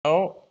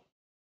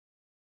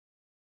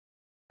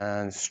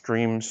And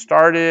stream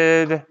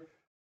started.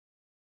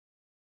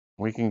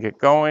 We can get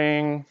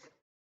going.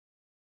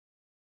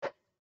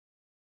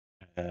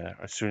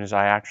 As soon as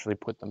I actually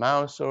put the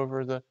mouse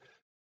over the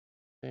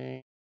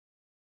thing.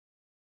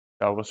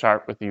 So we'll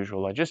start with the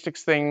usual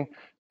logistics thing.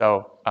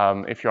 So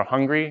if you're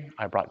hungry,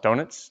 I brought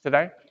donuts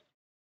today.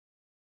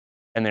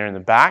 And they're in the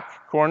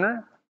back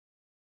corner.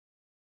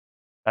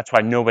 That's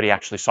why nobody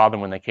actually saw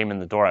them when they came in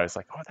the door. I was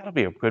like, oh, that'll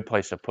be a good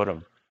place to put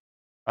them.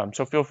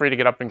 So feel free to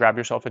get up and grab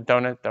yourself a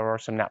donut. There are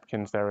some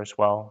napkins there as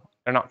well.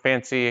 They're not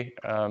fancy.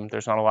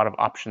 There's not a lot of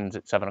options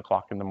at 7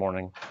 o'clock in the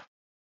morning.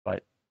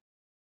 But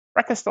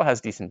breakfast still has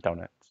decent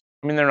donuts.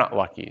 I mean, they're not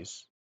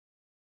Lucky's.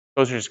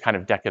 Those are just kind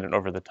of decadent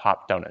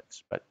over-the-top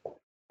donuts. But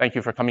thank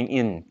you for coming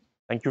in.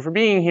 Thank you for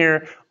being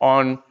here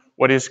on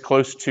what is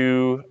close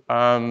to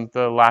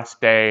the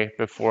last day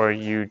before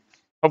you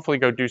hopefully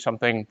go do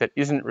something that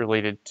isn't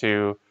related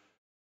to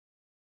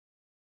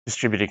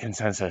distributed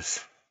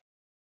consensus.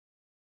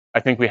 I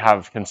think we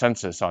have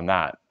consensus on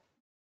that.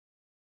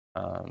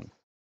 And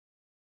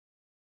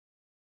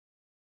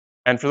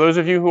for those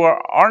of you who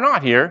are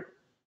not here,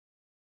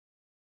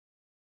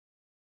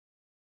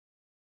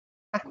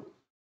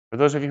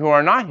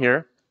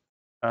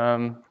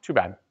 too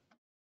bad.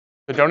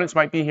 The donuts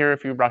might be here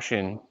if you rush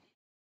in,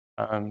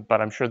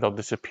 but I'm sure they'll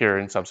disappear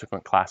in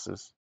subsequent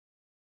classes.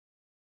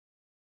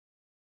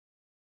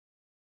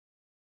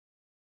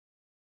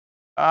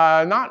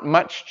 Not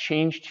much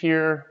changed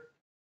here.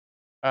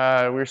 We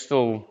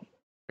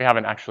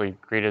haven't actually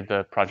graded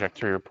the Project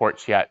 3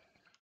 reports yet.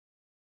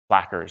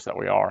 Slackers that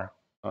we are.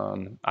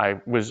 I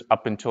was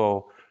up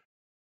until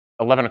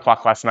 11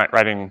 o'clock last night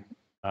writing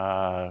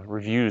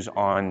reviews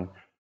on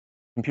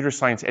computer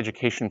science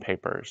education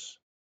papers,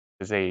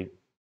 because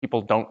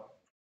people don't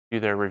do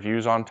their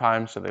reviews on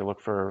time, so they look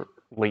for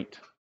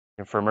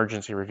for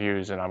emergency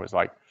reviews, and I was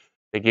like,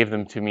 they gave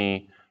them to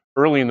me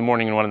early in the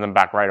morning and wanted them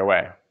back right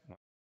away.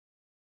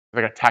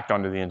 They got tacked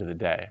on to the end of the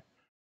day.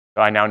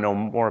 So I now know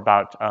more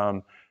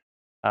about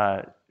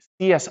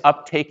CS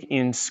uptake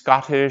in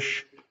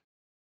Scottish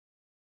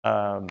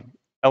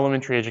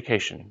elementary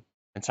education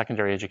and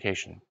secondary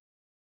education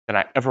than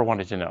I ever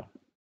wanted to know.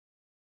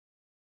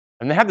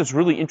 And they had this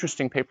really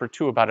interesting paper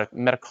too about a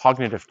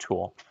metacognitive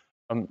tool.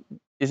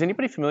 Is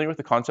anybody familiar with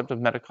the concept of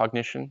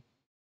metacognition?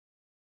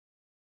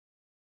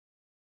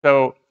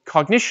 So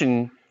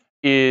cognition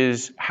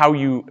is how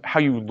you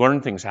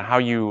learn things, how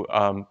you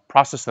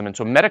process them. And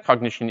so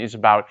metacognition is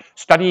about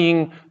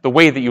studying the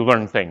way that you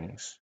learn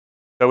things.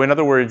 So in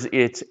other words,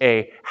 it's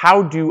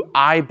how do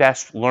I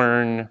best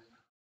learn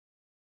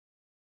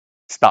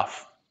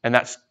stuff? And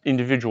that's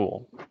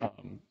individual.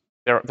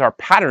 There are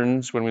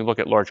patterns when we look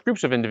at large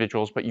groups of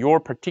individuals, but your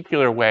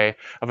particular way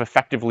of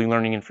effectively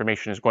learning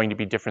information is going to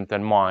be different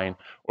than mine,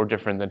 or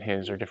different than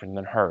his, or different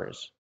than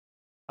hers.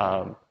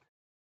 And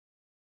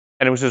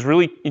it was this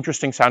really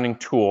interesting sounding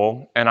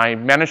tool, and I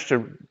managed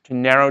to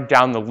narrow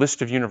down the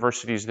list of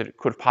universities that it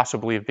could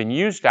possibly have been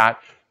used at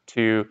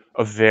to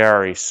a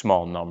very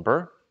small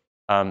number.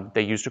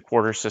 They used a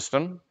quarter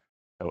system,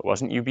 so it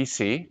wasn't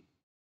UBC.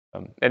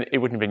 And it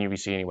wouldn't have been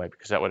UBC anyway,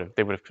 because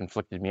they would have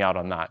conflicted me out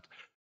on that.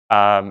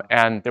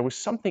 And there was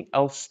something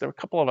else. There were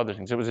a couple of other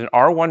things. It was an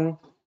R1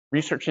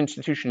 research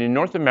institution in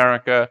North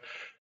America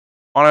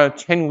on a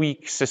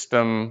 10-week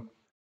system.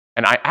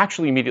 And I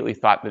actually immediately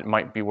thought that it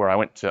might be where I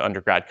went to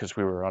undergrad, because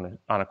we were on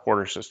a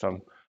quarter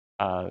system.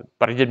 But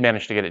I did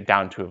manage to get it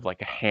down to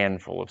like a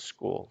handful of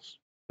schools,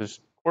 because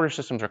quarter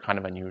systems are kind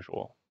of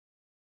unusual.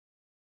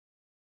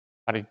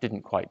 But I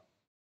didn't quite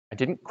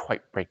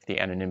break the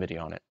anonymity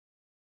on it.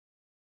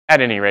 At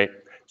any rate,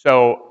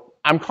 so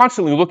I'm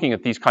constantly looking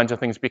at these kinds of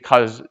things,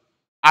 because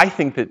I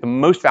think that the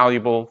most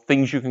valuable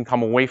things you can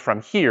come away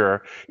from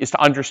here is to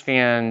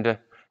understand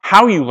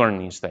how you learn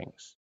these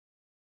things.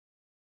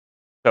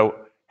 So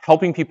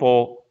helping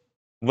people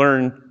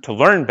learn to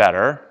learn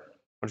better.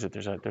 What is it?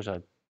 There's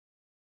a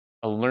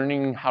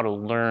learning how to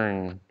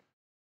learn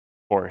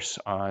course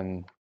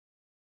on,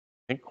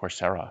 I think,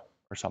 Coursera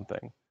or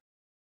something.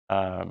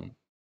 And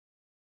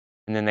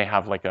then they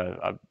have like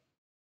a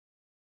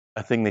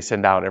thing they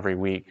send out every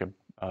week.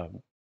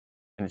 And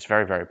it's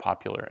very, very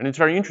popular. And it's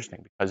very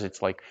interesting, because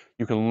it's like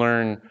you can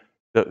learn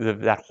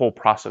that whole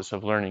process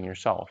of learning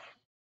yourself.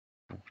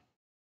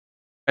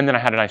 And then I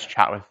had a nice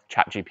chat with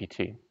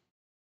ChatGPT,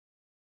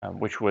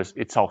 which was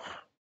itself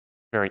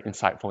very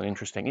insightful and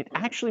interesting. It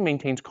actually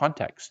maintains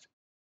context.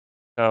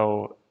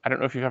 So I don't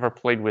know if you've ever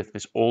played with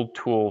this old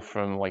tool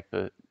from like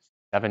the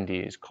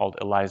 70s called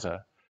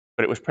Eliza,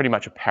 but it was pretty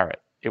much a parrot.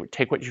 It would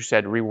take what you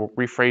said,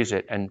 rephrase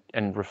it,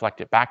 and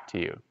reflect it back to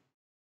you.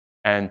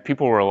 And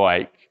people were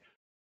like,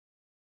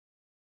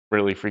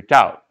 really freaked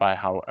out by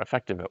how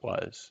effective it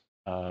was.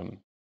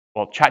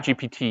 Well,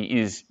 ChatGPT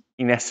is,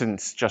 in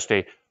essence, just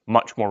a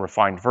much more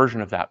refined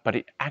version of that, but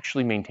it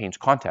actually maintains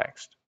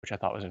context, which I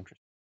thought was interesting.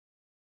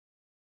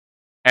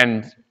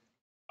 And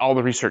all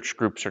the research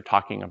groups are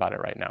talking about it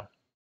right now.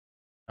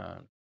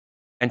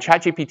 And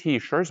ChatGPT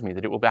assures me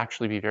that it will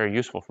actually be very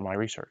useful for my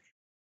research.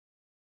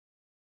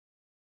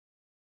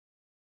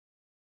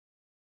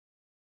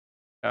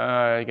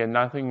 Again,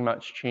 nothing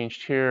much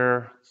changed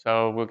here,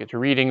 so we'll get to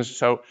readings.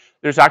 So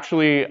there's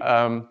actually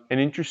an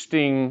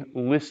interesting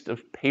list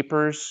of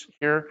papers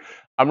here.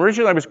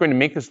 Originally, I was going to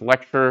make this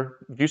lecture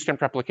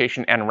Viewstamped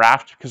Replication and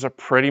Raft because they're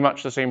pretty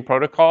much the same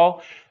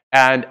protocol.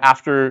 And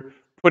after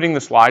putting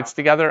the slides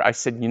together, I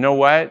said, you know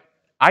what?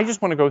 I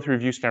just want to go through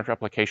Viewstamped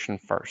Replication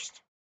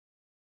first.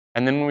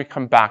 And then when we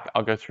come back,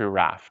 I'll go through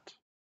Raft.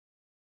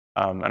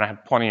 And I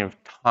have plenty of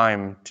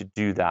time to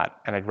do that,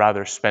 and I'd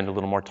rather spend a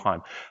little more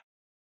time.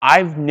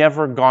 I've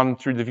never gone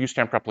through the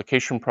Viewstamped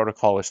Replication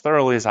protocol as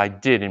thoroughly as I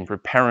did in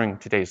preparing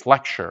today's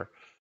lecture.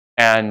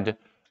 And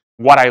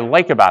what I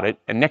like about it,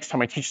 and next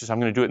time I teach this, I'm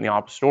going to do it in the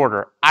opposite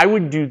order, I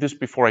would do this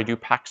before I do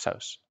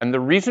Paxos. And the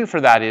reason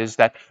for that is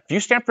that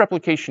Viewstamped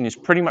Replication is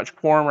pretty much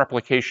quorum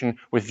replication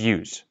with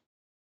views.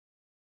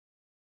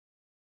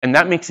 And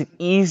that makes it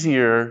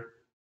easier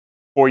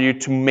for you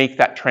to make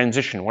that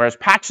transition. Whereas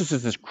Paxos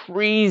is this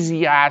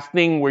crazy ass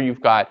thing where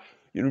you've got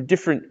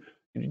different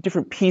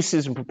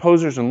pieces and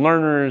proposers and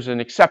learners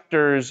and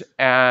acceptors,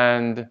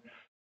 and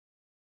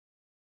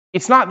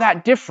it's not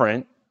that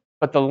different,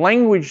 but the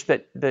language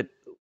that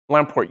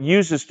Lamport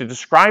uses to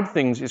describe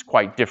things is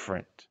quite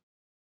different.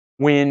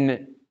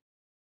 When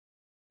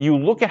you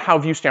look at how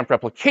Viewstamped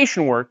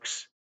Replication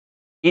works,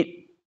 it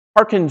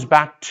harkens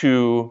back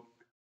to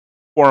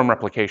quorum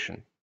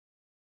replication,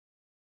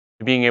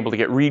 being able to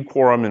get read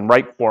quorum and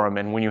write quorum,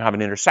 and when you have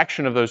an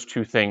intersection of those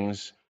two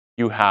things,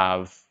 you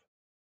have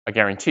a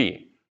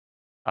guarantee.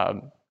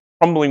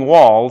 Crumbling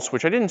walls,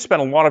 which I didn't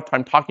spend a lot of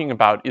time talking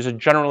about, is a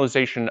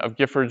generalization of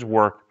Gifford's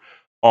work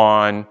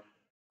on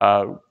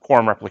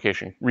quorum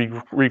replication,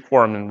 read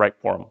quorum and write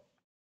quorum.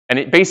 And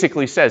it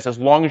basically says, as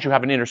long as you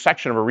have an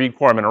intersection of a read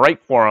quorum and a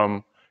write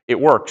quorum, it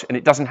works, and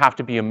it doesn't have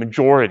to be a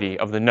majority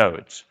of the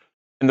nodes.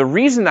 And the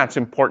reason that's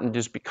important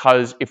is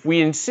because if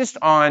we insist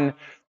on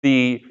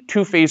the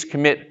two-phase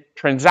commit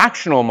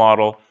transactional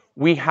model,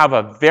 we have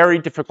a very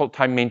difficult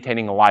time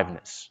maintaining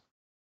aliveness.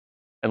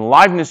 And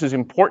liveness is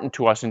important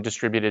to us in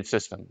distributed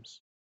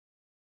systems.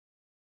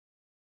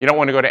 You don't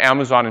want to go to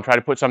Amazon and try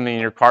to put something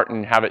in your cart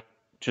and have it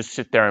just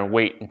sit there and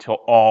wait until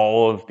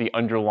all of the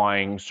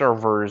underlying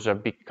servers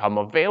have become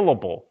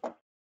available.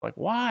 Like,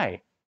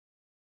 why?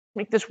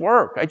 Make this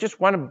work. I just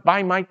want to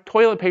buy my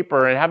toilet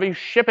paper and have you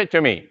ship it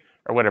to me,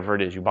 or whatever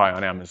it is you buy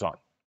on Amazon.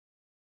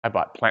 I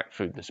bought plant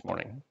food this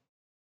morning.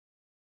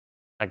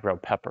 I grow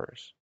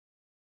peppers,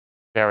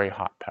 very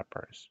hot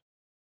peppers.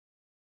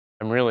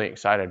 I'm really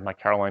excited. My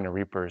Carolina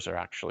Reapers are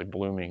actually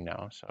blooming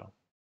now. So,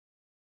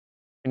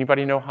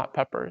 anybody know hot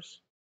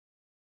peppers?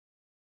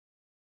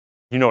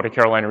 You know what a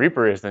Carolina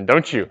Reaper is then,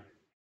 don't you?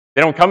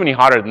 They don't come any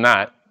hotter than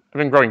that. I've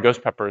been growing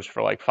ghost peppers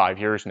for like 5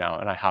 years now,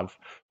 and I have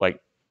like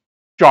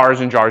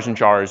jars and jars and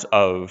jars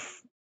of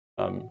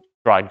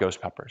dried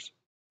ghost peppers.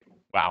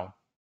 Wow.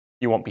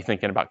 You won't be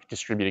thinking about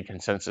distributed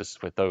consensus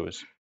with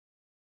those.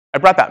 I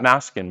brought that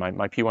mask in,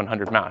 my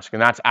P100 mask,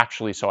 and that's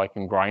actually so I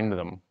can grind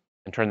them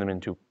and turn them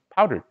into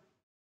powdered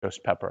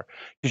ghost pepper,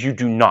 because you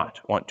do not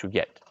want to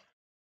get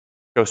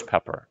ghost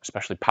pepper,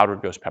 especially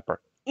powdered ghost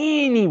pepper,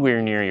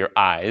 anywhere near your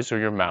eyes or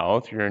your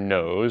mouth, your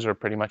nose, or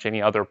pretty much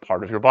any other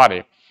part of your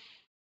body.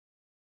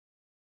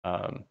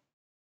 So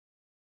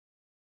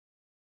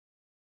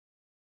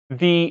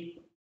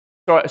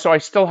I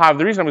still have,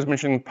 the reason I was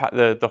mentioning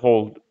the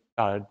whole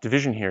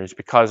division here is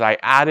because I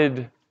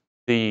added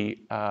the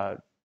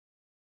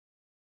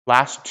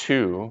last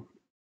two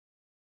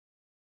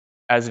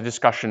as a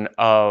discussion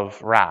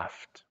of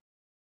Raft.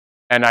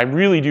 And I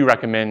really do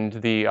recommend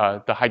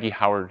the Heidi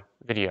Howard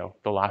video,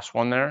 the last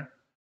one there.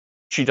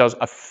 She does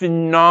a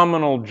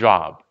phenomenal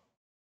job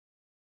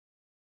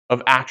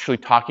of actually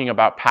talking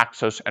about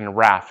Paxos and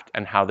Raft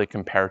and how they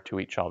compare to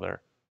each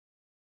other.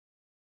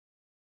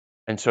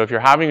 And so if you're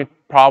having a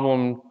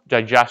problem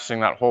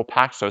digesting that whole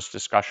Paxos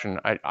discussion,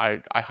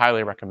 I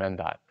highly recommend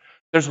that.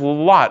 There's a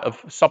lot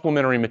of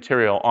supplementary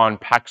material on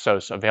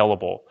Paxos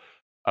available.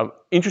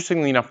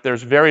 Interestingly enough,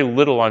 there's very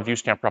little on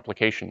Viewstamped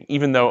Replication,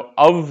 even though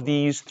of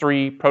these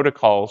three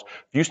protocols,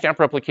 Viewstamped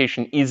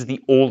Replication is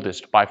the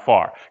oldest by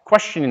far.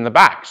 Question in the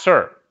back,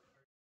 sir.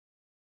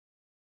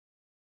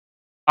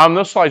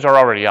 Those slides are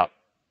already up.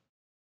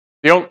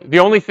 The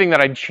only thing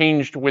that I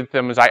changed with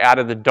them is I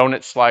added the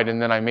donut slide,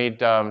 and then I made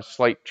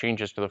slight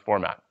changes to the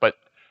format. But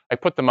I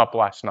put them up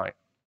last night.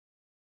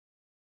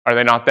 Are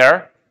they not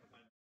there?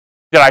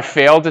 Did I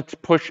fail to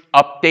push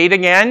update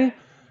again?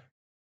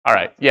 All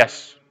right,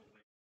 yes.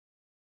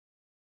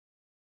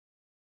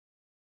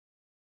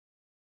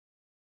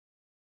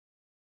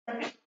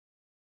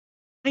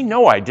 I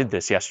know I did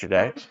this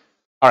yesterday.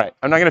 All right,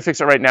 I'm not going to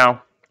fix it right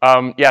now.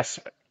 Yes,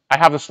 I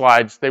have the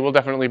slides. They will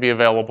definitely be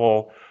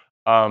available.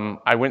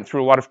 I went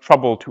through a lot of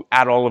trouble to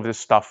add all of this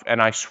stuff,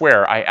 and I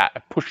swear I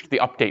pushed the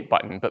update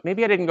button, but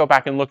maybe I didn't go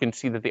back and look and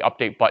see that the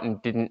update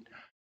button didn't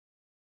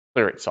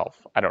clear itself.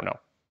 I don't know.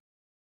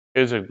 It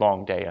was a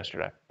long day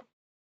yesterday.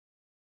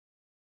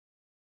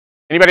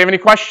 Anybody have any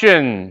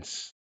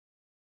questions?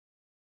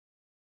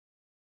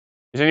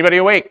 Is anybody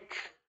awake?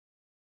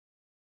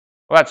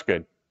 Well, that's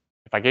good.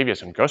 If I gave you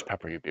some ghost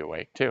pepper, you'd be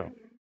awake too.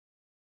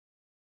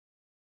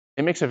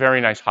 it makes a very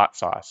nice hot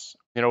sauce.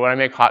 You know, when I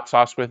make hot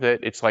sauce with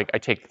it, it's like I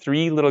take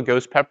 3 little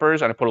ghost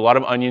peppers and I put a lot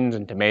of onions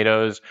and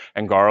tomatoes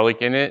and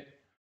garlic in it,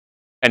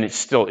 and it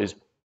still is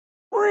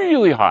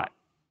really hot.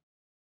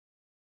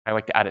 I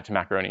like to add it to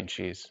macaroni and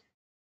cheese.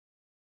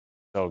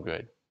 So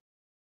good.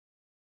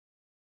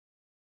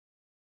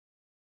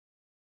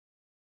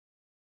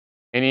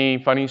 Any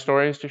funny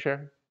stories to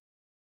share?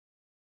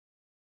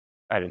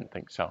 I didn't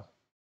think so.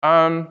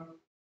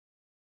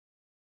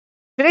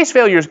 Today's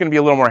failure is going to be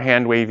a little more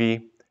hand-wavy,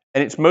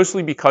 and it's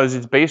mostly because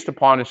it's based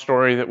upon a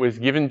story that was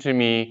given to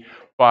me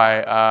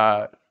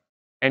by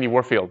Andy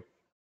Warfield,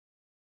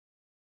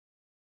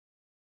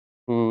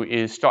 who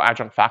is still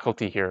adjunct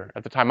faculty here.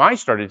 At the time I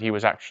started, he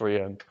was actually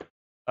an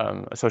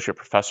associate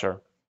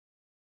professor,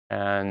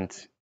 and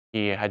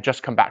he had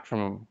just come back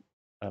from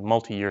a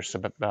multi-year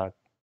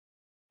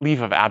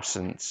leave of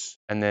absence,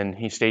 and then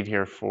he stayed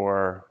here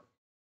for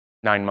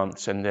 9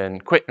 months and then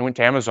quit and went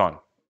to Amazon.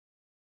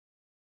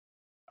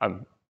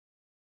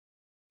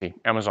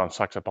 Amazon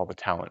sucks up all the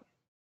talent.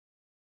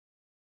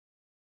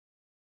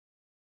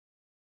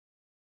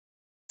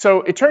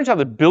 So it turns out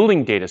that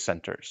building data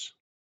centers,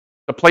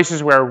 the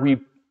places where we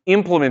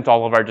implement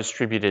all of our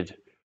distributed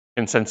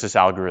consensus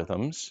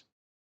algorithms,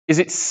 is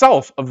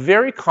itself a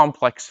very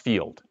complex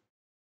field.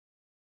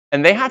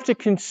 And they have to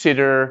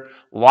consider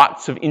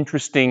lots of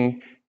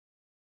interesting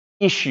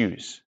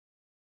issues.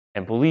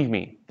 And believe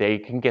me, they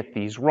can get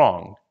these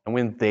wrong. And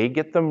when they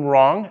get them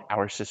wrong,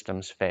 our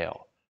systems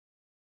fail.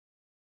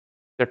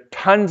 There are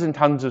tons and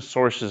tons of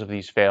sources of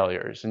these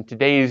failures, and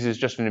today's is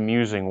just an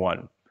amusing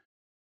one.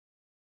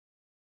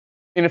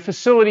 In a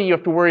facility, you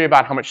have to worry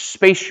about how much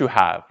space you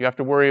have. You have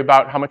to worry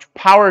about how much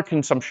power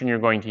consumption you're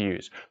going to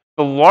use.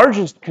 The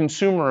largest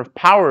consumer of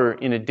power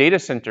in a data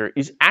center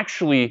is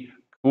actually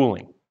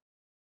cooling.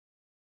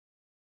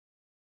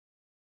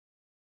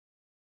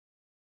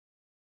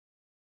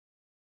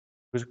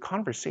 It was a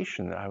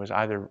conversation that I was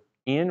either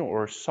in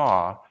or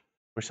saw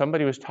where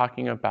somebody was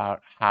talking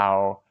about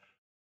how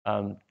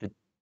the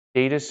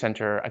data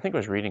center, I think I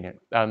was reading it,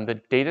 the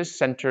data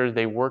center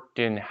they worked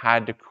in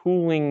had the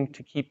cooling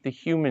to keep the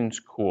humans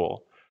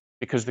cool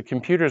because the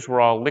computers were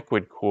all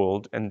liquid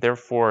cooled and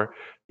therefore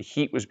the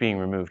heat was being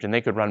removed and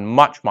they could run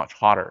much, much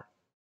hotter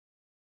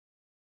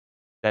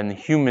than the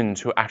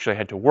humans who actually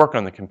had to work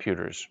on the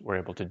computers were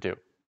able to do.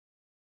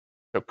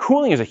 So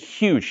cooling is a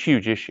huge,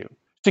 huge issue.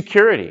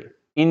 Security.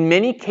 In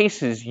many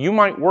cases, you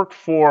might work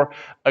for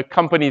a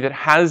company that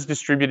has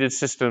distributed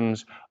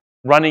systems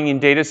running in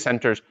data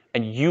centers,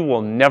 and you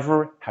will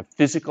never have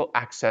physical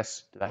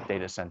access to that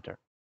data center.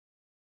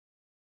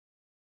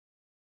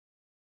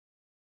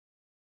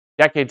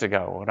 Decades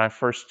ago, when I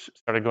first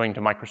started going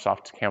to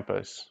Microsoft's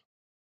campus,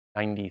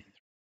 93,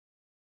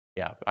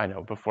 yeah, I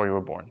know, before you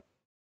were born.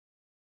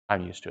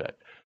 I'm used to it.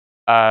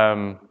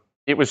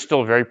 It was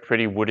still a very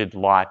pretty wooded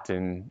lot,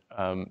 and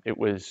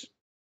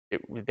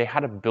they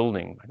had a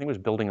building, I think it was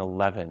building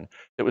 11,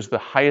 that was the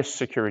highest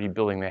security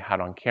building they had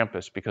on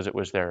campus because it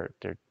was their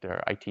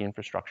IT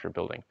infrastructure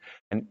building.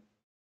 And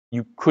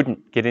you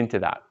couldn't get into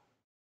that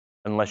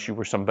unless you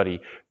were somebody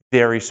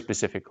very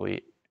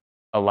specifically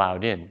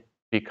allowed in,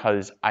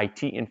 because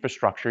IT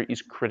infrastructure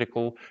is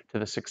critical to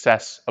the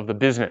success of the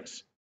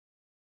business.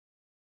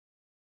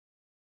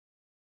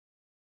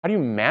 How do you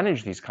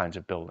manage these kinds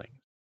of buildings?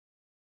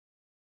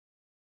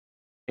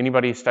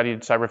 Anybody studied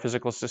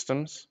cyber-physical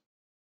systems?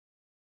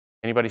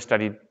 Anybody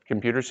studied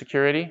computer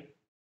security?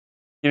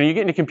 You know, you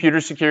get into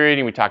computer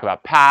security and we talk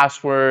about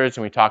passwords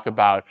and we talk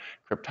about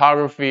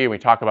cryptography and we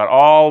talk about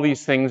all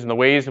these things and the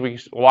ways that we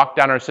lock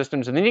down our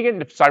systems. And then you get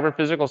into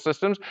cyber-physical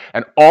systems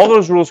and all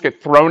those rules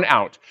get thrown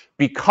out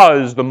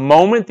because the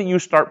moment that you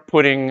start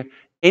putting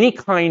any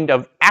kind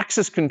of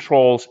access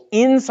controls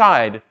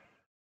inside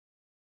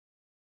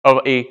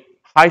of a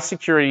high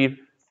security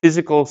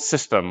physical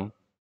system,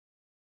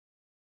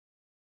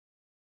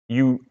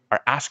 you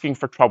are asking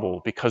for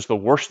trouble, because the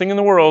worst thing in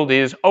the world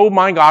is, oh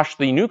my gosh,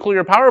 the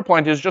nuclear power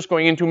plant is just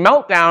going into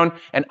meltdown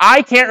and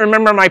I can't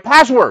remember my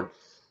password.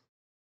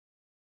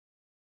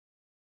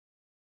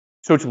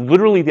 So it's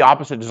literally the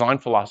opposite design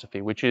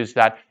philosophy, which is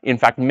that, in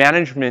fact,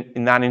 management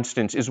in that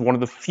instance is one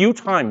of the few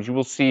times you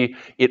will see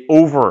it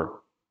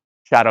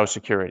overshadow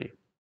security.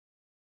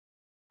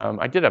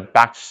 I did a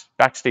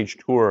backstage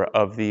tour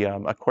of the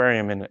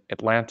aquarium in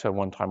Atlanta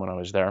one time when I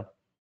was there.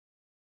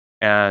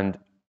 And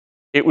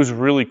it was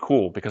really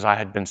cool because I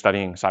had been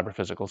studying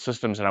cyber-physical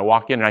systems, and I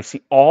walk in and I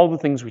see all the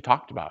things we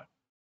talked about.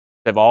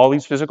 They have all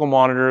these physical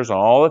monitors on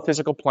all the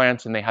physical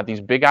plants, and they had these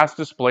big-ass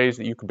displays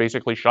that you could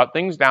basically shut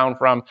things down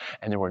from,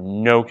 and there were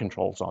no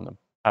controls on them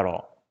at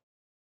all.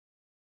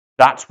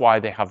 That's why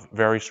they have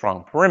very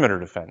strong perimeter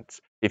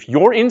defense. If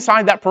you're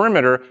inside that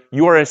perimeter,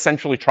 you are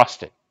essentially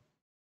trusted.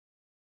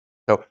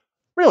 So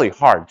really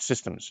hard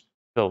systems to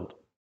build,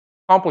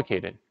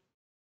 complicated.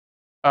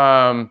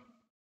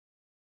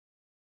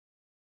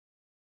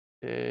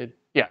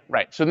 Yeah,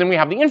 right. So then we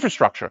have the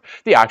infrastructure,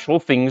 the actual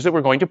things that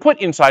we're going to put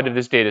inside of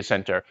this data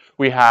center.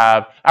 We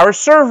have our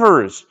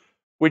servers,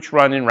 which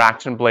run in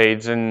racks and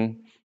blades,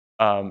 and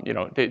you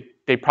know,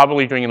 they They're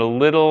probably doing it a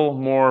little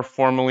more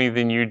formally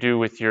than you do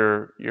with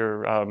your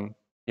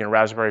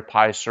Raspberry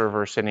Pi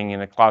server sitting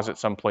in a closet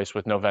someplace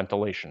with no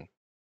ventilation.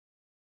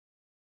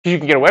 Because you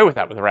can get away with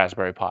that with a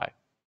Raspberry Pi.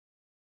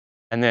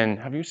 And then,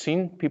 have you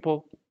seen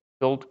people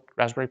build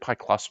Raspberry Pi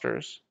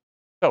clusters?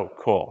 So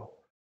cool.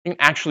 You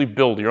can actually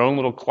build your own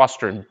little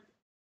cluster and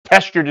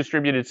test your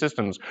distributed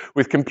systems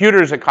with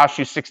computers that cost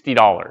you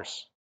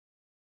 $60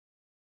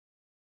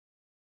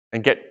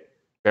 and get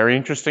very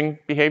interesting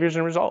behaviors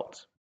and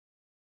results.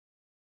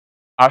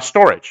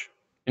 Storage.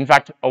 In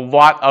fact, a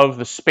lot of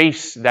the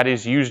space that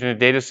is used in a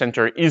data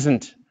center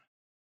isn't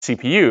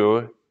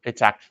CPU,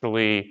 it's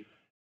actually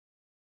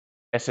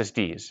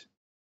SSDs.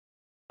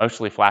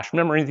 Mostly flash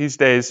memory these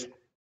days,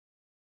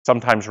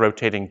 sometimes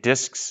rotating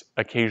disks,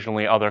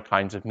 occasionally other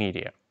kinds of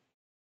media.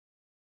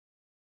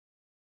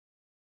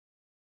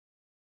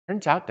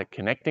 Turns out that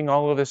connecting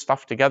all of this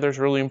stuff together is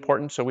really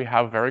important, so we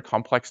have very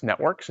complex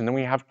networks, and then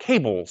we have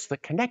cables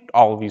that connect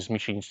all of these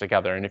machines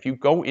together. And if you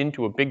go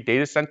into a big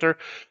data center,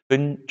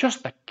 then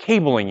just the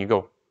cabling, you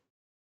go.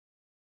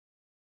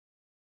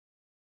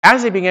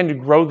 As they began to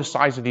grow the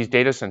size of these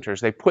data centers,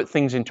 they put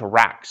things into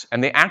racks,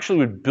 and they actually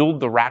would build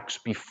the racks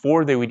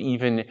before they would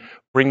even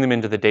bring them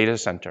into the data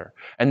center.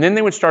 And then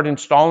they would start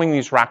installing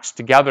these racks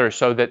together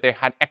so that they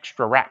had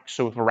extra racks.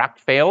 So if a rack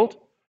failed,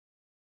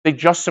 they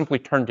just simply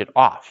turned it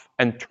off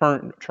and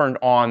turned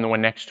on the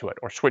one next to it,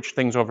 or switched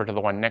things over to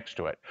the one next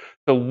to it.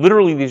 So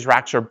literally these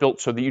racks are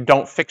built so that you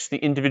don't fix the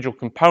individual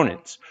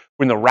components.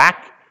 When the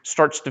rack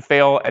starts to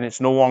fail and it's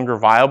no longer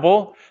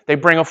viable, they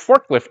bring a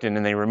forklift in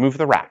and they remove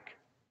the rack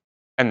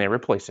and they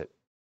replace it.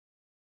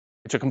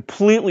 It's a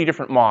completely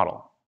different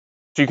model.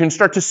 So you can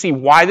start to see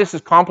why this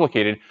is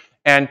complicated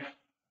and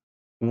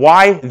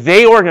why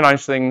they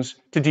organize things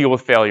to deal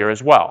with failure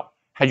as well.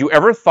 Had you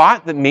ever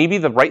thought that maybe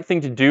the right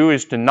thing to do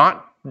is to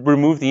not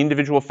remove the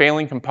individual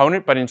failing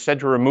component, but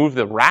instead to remove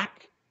the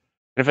rack?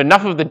 And if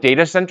enough of the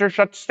data center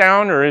shuts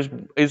down or is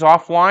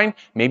offline,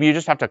 maybe you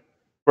just have to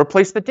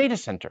replace the data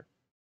center.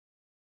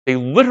 They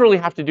literally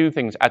have to do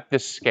things at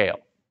this scale.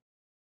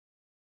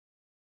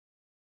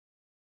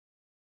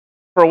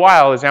 For a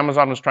while, as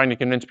Amazon was trying to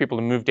convince people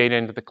to move data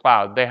into the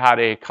cloud, they had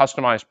a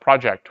customized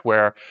project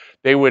where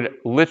they would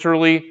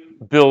literally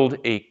build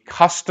a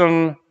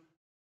custom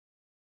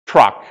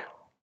truck,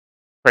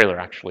 trailer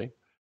actually.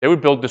 They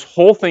would build this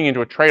whole thing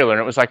into a trailer, and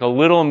it was like a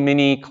little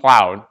mini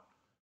cloud,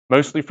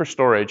 mostly for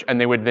storage,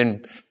 and they would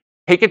then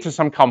take it to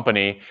some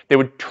company, they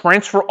would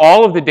transfer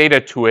all of the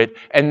data to it,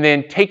 and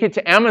then take it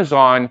to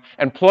Amazon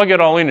and plug it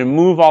all in and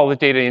move all the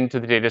data into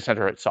the data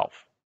center itself.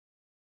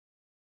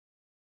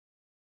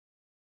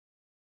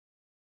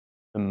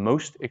 The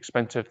most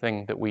expensive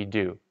thing that we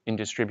do in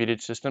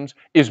distributed systems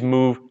is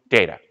move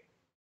data.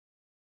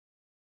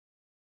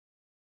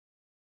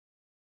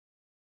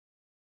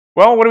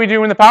 Well, what do we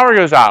do when the power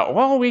goes out?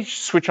 Well, we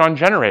switch on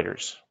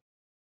generators.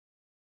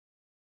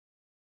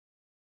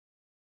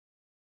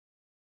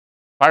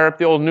 Fire up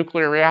the old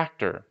nuclear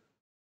reactor.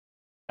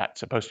 That's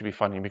supposed to be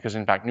funny because,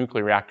 in fact,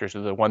 nuclear reactors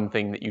are the one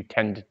thing that you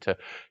tend to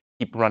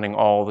keep running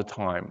all the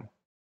time.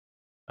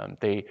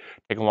 They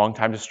take a long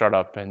time to start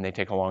up and they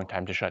take a long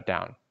time to shut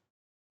down,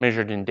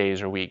 measured in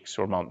days or weeks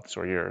or months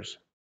or years.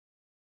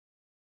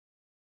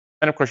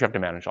 And of course, you have to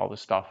manage all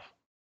this stuff.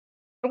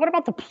 But what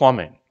about the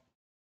plumbing?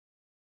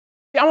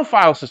 See, I'm a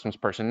file systems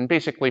person, and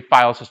basically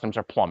file systems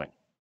are plumbing.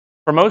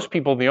 For most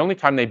people, the only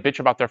time they bitch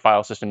about their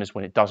file system is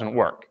when it doesn't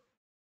work.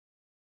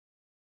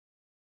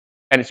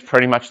 And it's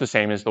pretty much the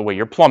same as the way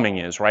your plumbing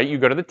is, right? You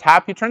go to the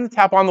tap, you turn the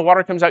tap on, the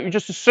water comes out, you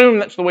just assume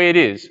that's the way it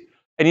is.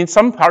 And in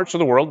some parts of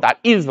the world, that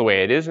is the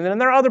way it is. And then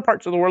there are other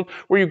parts of the world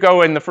where you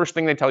go and the first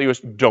thing they tell you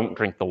is don't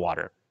drink the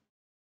water.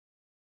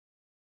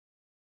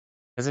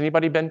 Has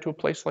anybody been to a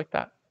place like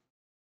that?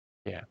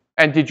 Yeah.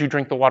 And did you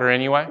drink the water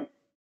anyway?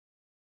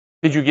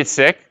 Did you get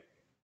sick?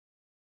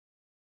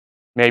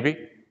 Maybe.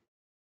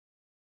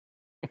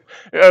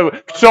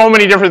 So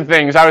many different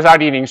things. I was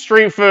out eating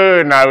street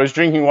food and I was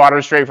drinking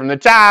water straight from the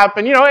tap.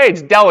 And, hey,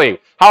 it's Delhi.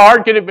 How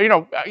hard could it be?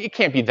 It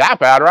can't be that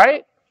bad,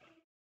 right?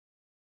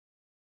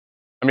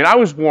 I mean, I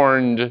was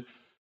warned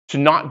to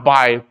not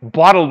buy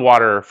bottled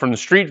water from the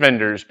street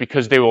vendors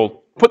because they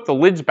will put the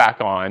lids back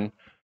on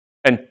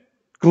and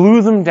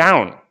glue them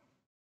down.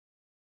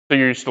 So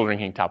you're still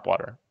drinking tap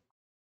water.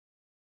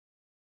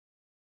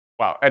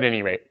 Wow, at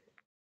any rate.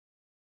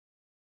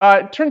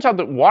 It turns out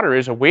that water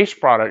is a waste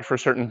product for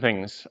certain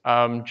things.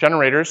 Some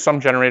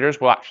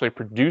generators will actually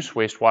produce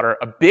wastewater.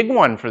 A big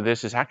one for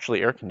this is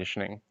actually air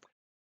conditioning.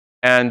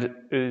 And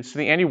so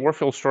the Andy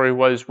Warfield story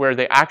was where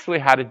they actually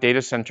had a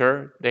data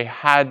center.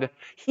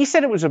 He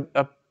said it was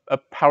a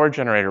power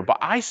generator, but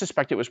I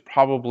suspect it was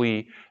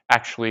probably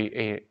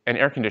actually an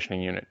air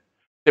conditioning unit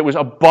that was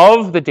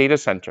above the data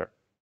center.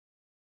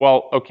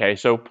 Well, okay,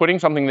 so putting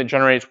something that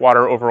generates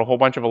water over a whole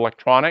bunch of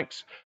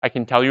electronics, I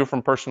can tell you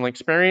from personal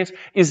experience,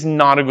 is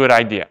not a good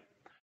idea.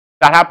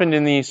 That happened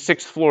in the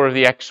 6th floor of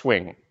the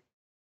X-Wing,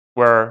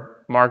 where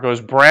Margot's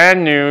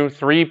brand new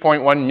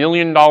 $3.1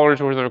 million worth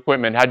of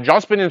equipment had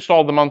just been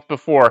installed the month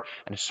before,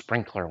 and a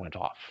sprinkler went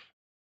off.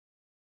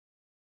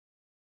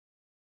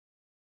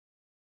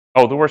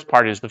 Oh, the worst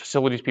part is the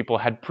facilities people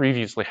had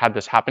previously had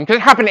this happen, because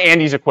it happened to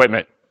Andy's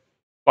equipment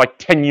like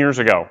 10 years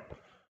ago.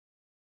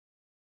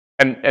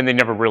 And they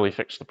never really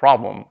fixed the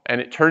problem.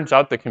 And it turns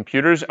out that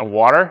computers and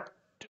water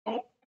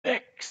don't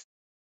mix.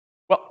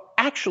 Well,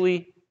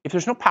 actually, if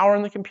there's no power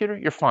in the computer,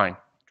 you're fine.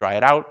 Dry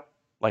it out,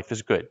 life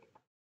is good.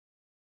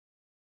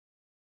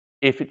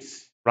 If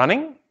it's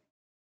running,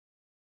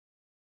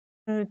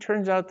 it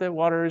turns out that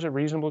water is a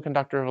reasonable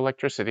conductor of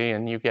electricity,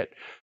 and you get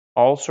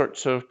all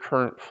sorts of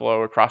current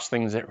flow across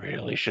things that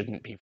really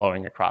shouldn't be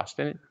flowing across,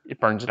 and it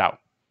burns it out.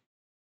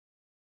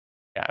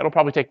 Yeah, it'll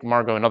probably take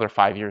Margot another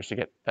 5 years to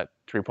get that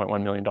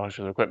 $3.1 million worth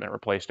of equipment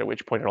replaced, at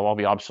which point it'll all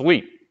be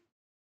obsolete.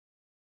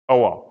 Oh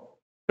well.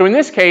 So in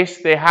this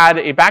case, they had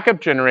a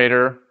backup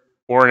generator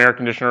or an air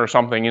conditioner or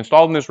something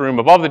installed in this room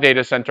above the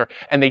data center,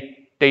 and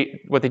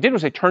what they did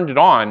was they turned it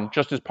on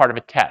just as part of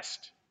a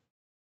test.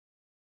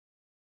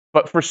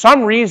 But for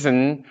some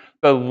reason,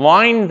 the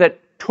line that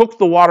took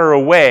the water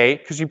away,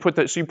 because you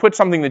put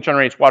something that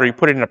generates water, you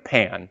put it in a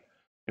pan,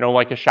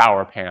 like a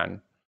shower pan,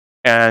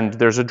 and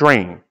there's a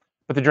drain,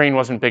 but the drain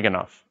wasn't big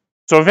enough.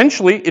 So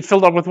eventually it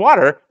filled up with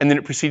water, and then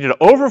it proceeded to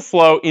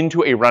overflow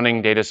into a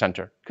running data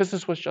center, because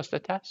this was just a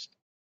test,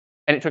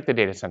 and it took the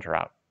data center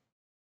out.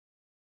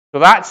 So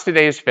that's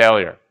today's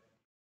failure.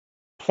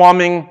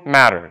 Plumbing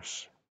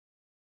matters.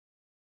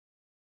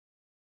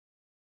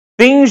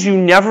 Things you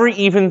never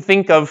even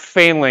think of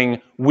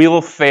failing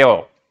will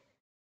fail.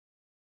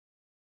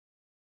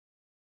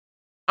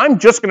 I'm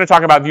just going to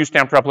talk about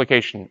Viewstamped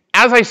Replication.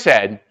 As I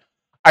said,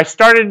 I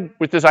started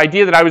with this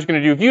idea that I was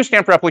going to do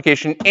Viewstamped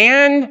Replication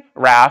and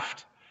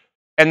Raft,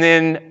 and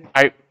then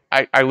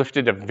I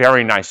lifted a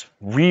very nice,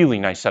 really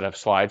nice set of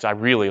slides. I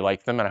really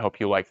like them, and I hope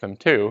you like them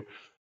too,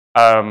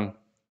 about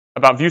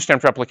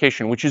Viewstamped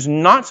Replication, which is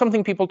not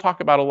something people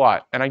talk about a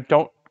lot, and I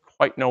don't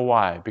quite know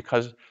why,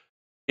 because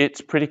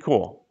it's pretty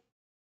cool.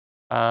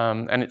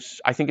 And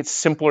I think it's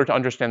simpler to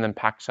understand than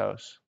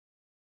Paxos.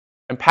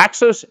 And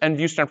Paxos and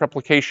Viewstamped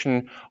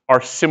Replication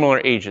are similar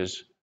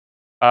ages.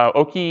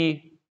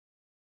 Oki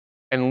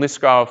and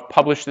Liskov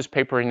published this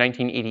paper in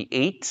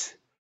 1988.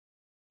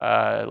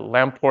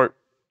 Lamport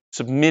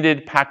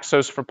submitted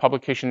Paxos for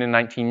publication in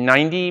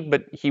 1990,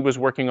 but he was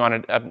working on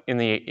it in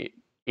the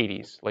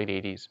 80s, late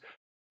 80s.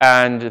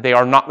 And they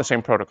are not the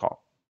same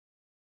protocol.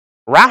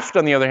 Raft,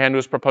 on the other hand,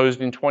 was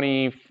proposed in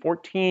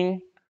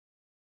 2014.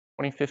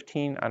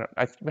 2015,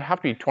 it would have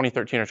to be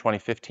 2013 or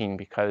 2015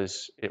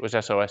 because it was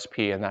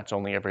SOSP and that's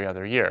only every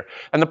other year.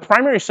 And the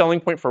primary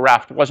selling point for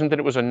Raft wasn't that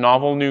it was a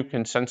novel new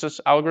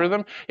consensus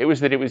algorithm, it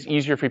was that it was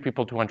easier for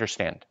people to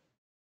understand.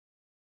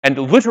 And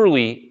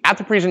literally, at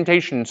the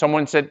presentation,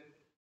 someone said,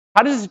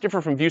 how does this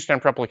differ from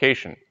Viewstamped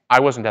Replication? I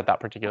wasn't at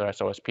that particular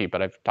SOSP,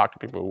 but I've talked to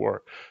people who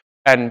were.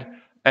 And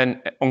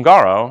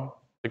Ungaro,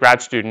 the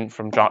grad student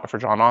for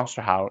John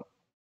Osterhout,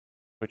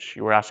 which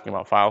you were asking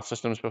about file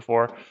systems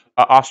before.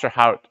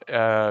 Osterhout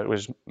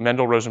was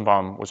Mendel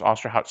Rosenbaum was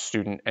Osterhout's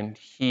student, and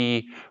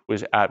he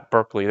was at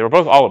Berkeley. They were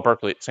both all at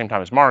Berkeley at the same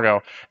time as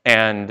Margot,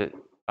 and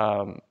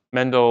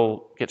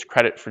Mendel gets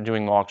credit for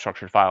doing the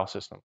log-structured file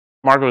system.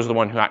 Margot is the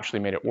one who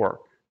actually made it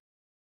work,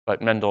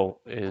 but Mendel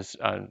is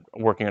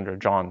working under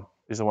John,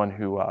 is the one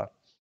who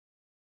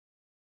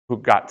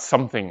got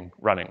something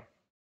running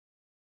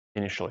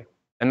initially.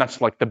 And that's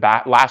like the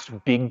last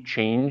big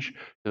change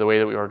to the way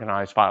that we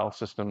organize file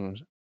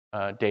systems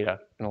data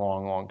in a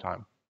long, long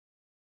time.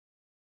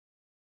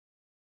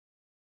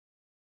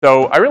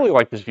 So I really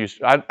like this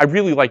I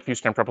really like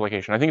Viewstamped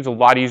Replication. I think it's a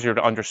lot easier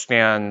to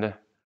understand,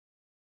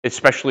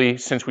 especially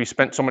since we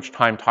spent so much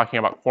time talking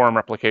about quorum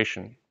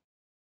replication,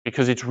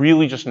 because it's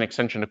really just an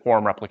extension to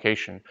quorum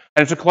replication.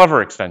 And it's a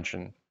clever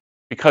extension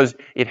because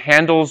it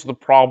handles the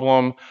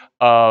problem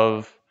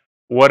of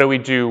what do we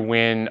do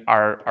when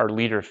our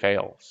leader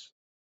fails,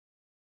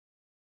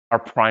 our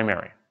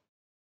primary.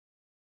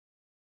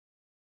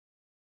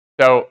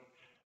 So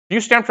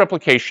Viewstamped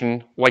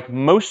Replication, like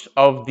most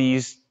of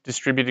these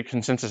distributed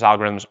consensus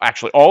algorithms,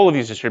 actually all of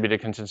these distributed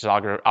consensus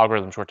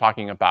algorithms we're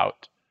talking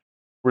about,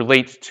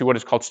 relate to what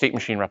is called state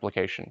machine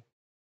replication.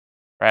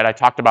 Right? I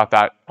talked about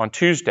that on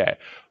Tuesday.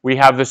 We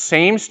have the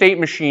same state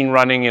machine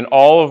running in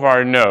all of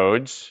our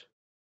nodes,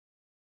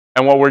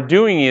 and what we're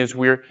doing is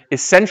we're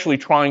essentially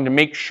trying to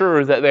make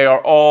sure that they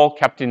are all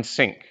kept in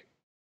sync.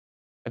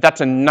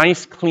 That's a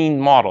nice, clean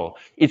model.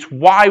 It's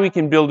why we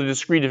can build a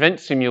discrete event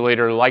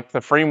simulator like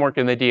the framework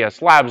in the DS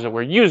Labs that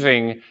we're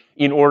using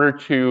in order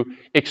to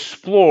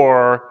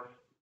explore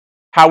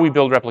how we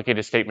build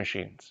replicated state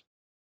machines.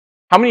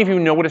 How many of you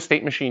know what a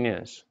state machine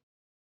is?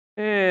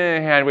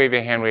 Hand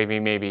wavy,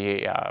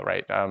 maybe,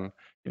 right.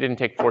 It didn't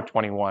take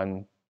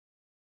 421.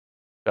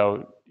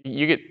 So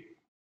you get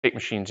state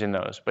machines in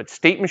those. But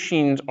state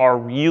machines are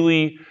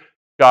really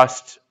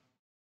just,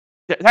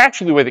 they're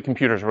actually the way that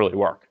computers really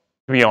work,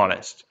 to be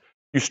honest.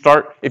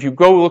 If you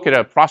go look at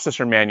a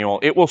processor manual,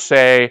 it will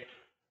say,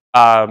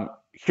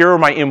 here are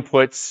my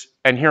inputs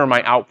and here are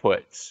my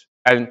outputs.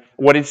 And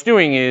what it's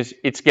doing is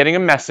it's getting a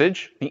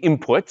message, the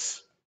inputs,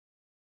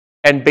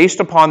 And based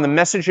upon the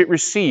message it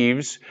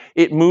receives,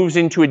 it moves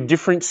into a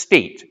different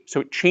state. So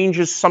it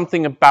changes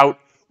something about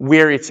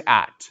where it's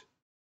at,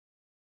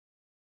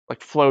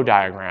 like flow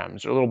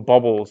diagrams or little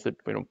bubbles that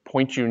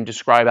point you and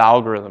describe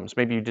algorithms.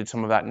 Maybe you did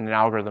some of that in an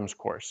algorithms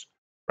course,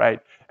 right?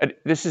 And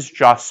this is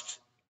just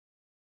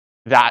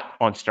that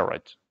on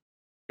steroids.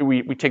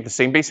 We take the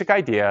same basic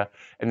idea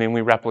and then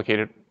we replicate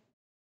it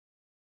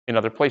in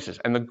other places.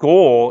 And the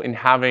goal in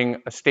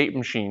having a state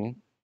machine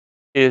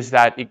is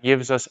that it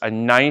gives us a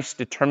nice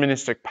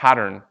deterministic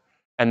pattern,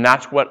 and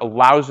that's what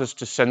allows us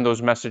to send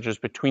those messages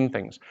between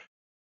things.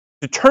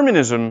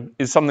 Determinism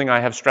is something I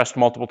have stressed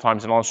multiple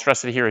times, and I'll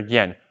stress it here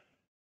again.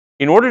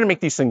 In order to make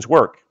these things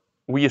work,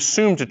 we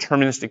assume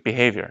deterministic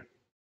behavior.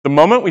 The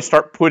moment we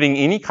start putting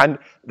any kind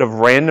of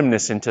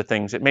randomness into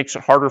things, it makes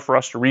it harder for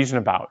us to reason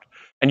about.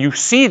 And you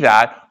see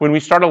that when we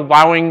start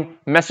allowing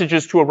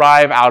messages to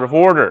arrive out of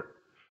order.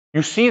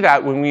 You see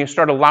that when we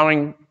start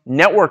allowing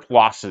network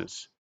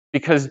losses,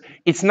 because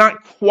it's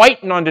not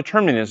quite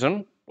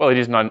non-determinism. Well, it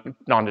is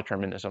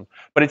non-determinism,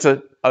 but it's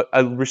a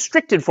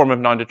restricted form of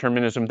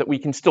non-determinism that we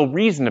can still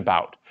reason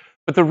about.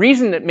 But the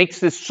reason that makes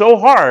this so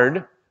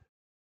hard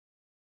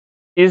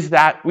is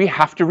that we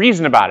have to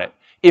reason about it.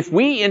 If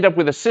we end up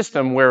with a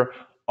system where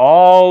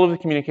all of the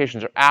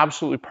communications are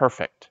absolutely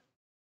perfect,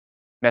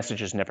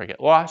 messages never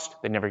get lost,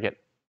 they never get,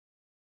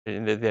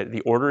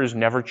 the order is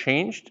never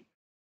changed,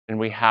 and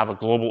we have a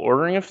global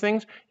ordering of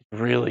things,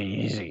 it's really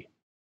easy.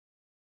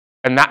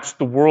 And that's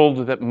the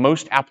world that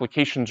most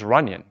applications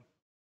run in,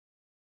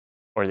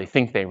 or they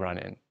think they run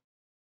in.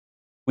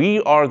 We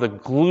are the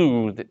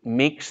glue that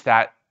makes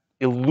that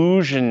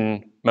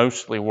illusion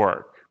mostly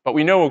work. But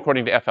we know,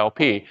 according to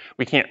FLP,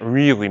 we can't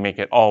really make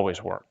it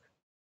always work.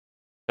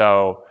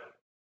 So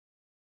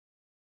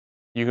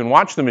you can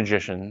watch the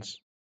magicians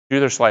do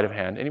their sleight of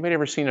hand. Anybody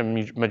ever seen a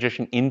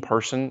magician in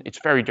person? It's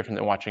very different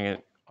than watching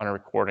it on a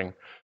recording.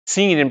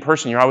 Seeing it in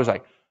person, you're always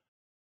like,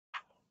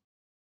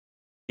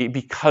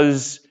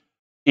 because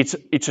it's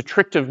a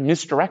trick of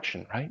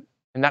misdirection, right?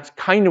 And that's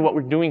kind of what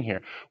we're doing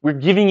here. We're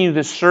giving you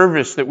this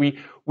service that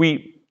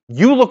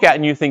you look at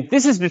and you think,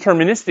 this is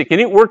deterministic, and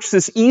it works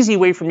this easy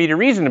way for me to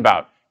reason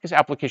about. Because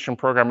application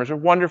programmers are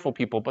wonderful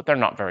people, but they're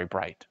not very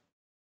bright.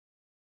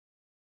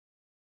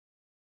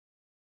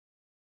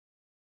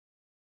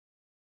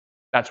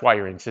 That's why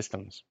you're in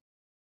systems.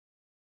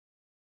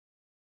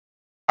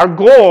 Our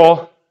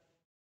goal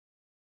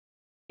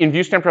in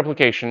Viewstamped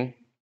Replication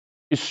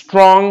is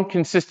strong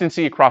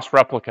consistency across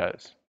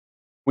replicas.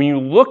 When you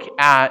look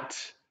at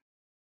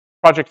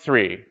Project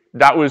 3,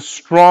 that was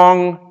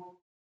strong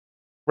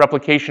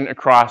replication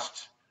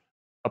across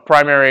a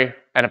primary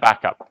and a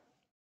backup.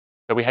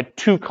 So we had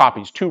two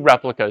copies, two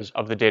replicas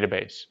of the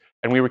database,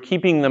 and we were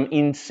keeping them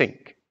in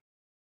sync.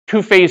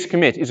 Two-phase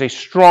commit is a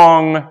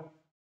strong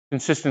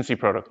consistency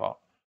protocol.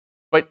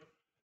 But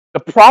the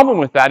problem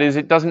with that is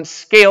it doesn't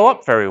scale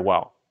up very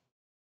well.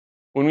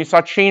 When we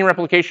saw chain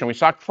replication, we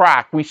saw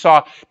crack, we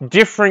saw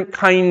different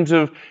kinds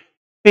of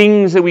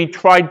things that we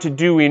tried to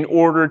do in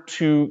order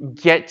to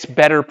get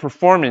better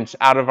performance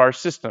out of our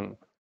system.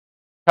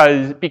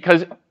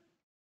 Because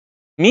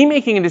me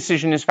making a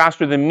decision is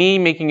faster than me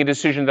making a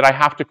decision that I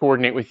have to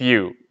coordinate with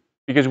you,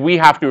 because we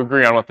have to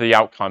agree on what the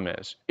outcome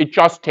is. It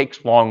just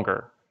takes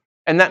longer.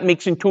 And that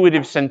makes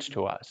intuitive sense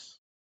to us.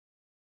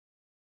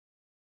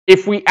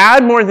 If we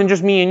add more than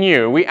just me and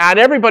you, we add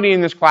everybody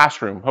in this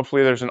classroom.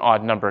 Hopefully there's an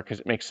odd number because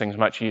it makes things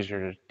much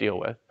easier to deal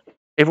with.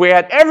 If we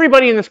add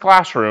everybody in this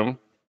classroom,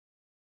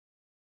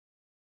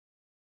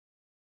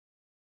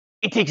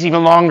 it takes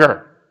even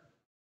longer.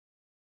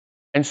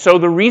 And so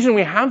the reason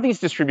we have these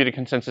distributed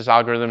consensus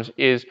algorithms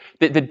is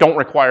that don't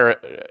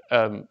require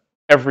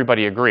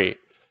everybody agree,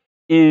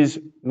 is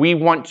we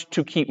want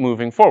to keep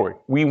moving forward.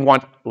 We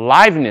want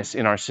liveness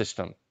in our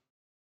system.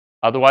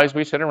 Otherwise,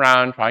 we sit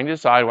around trying to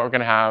decide what we're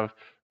going to have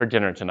for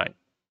dinner tonight.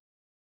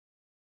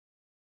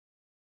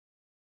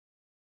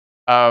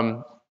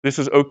 This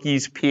is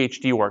Oki's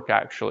PhD work,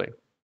 actually.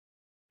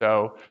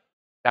 So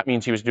that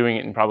means he was doing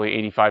it in probably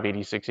 85,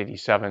 86,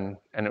 87,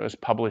 and it was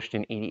published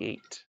in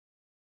 88.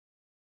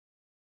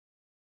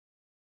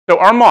 So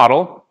our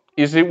model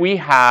is that we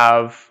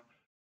have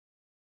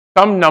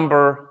some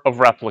number of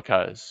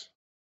replicas.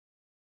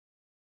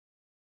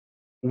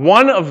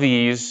 One of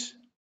these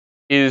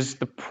is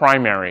the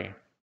primary.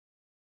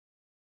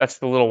 That's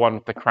the little one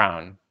with the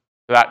crown.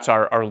 So that's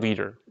our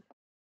leader.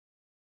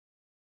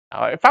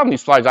 I found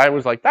these slides. I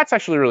was like, that's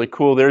actually really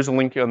cool. There's a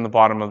link on the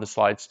bottom of the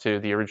slides to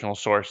the original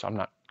source. I'm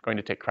not going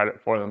to take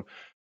credit for them.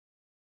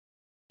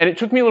 And it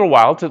took me a little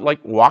while to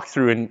walk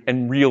through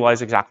and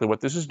realize exactly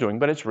what this is doing,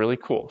 but it's really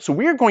cool. So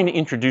we're going to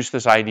introduce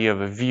this idea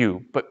of a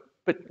view, but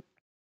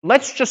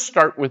let's just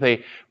start with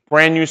a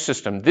brand new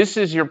system. This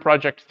is your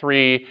Project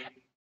 3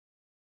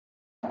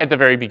 at the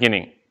very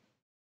beginning.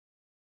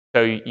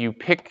 So you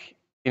pick,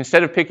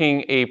 instead of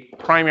picking a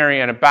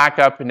primary and a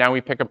backup, and now we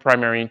pick a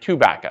primary and two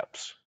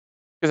backups,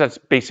 because that's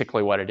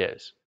basically what it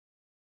is.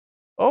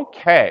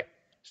 Okay,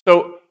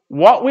 so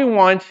what we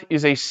want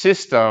is a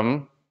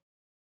system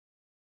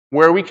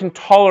where we can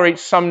tolerate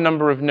some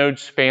number of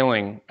nodes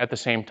failing at the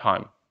same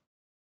time,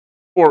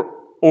 or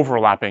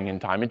overlapping in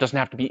time. It doesn't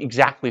have to be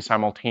exactly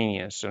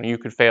simultaneous. So you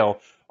could fail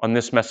on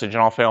this message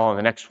and I'll fail on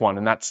the next one,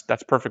 and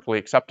that's perfectly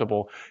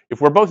acceptable if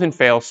we're both in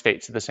fail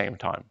states at the same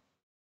time.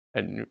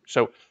 And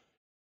so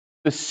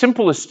the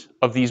simplest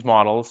of these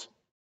models,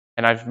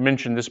 and I've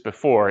mentioned this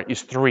before,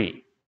 is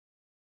 3.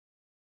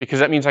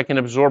 Because that means I can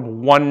absorb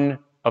one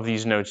of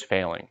these nodes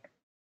failing.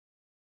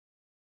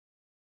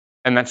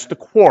 And that's the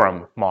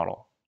quorum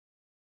model.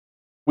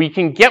 We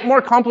can get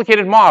more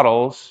complicated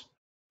models,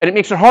 and it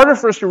makes it harder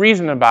for us to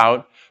reason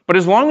about, but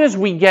as long as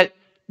we get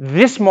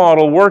this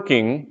model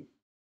working,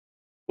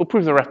 we'll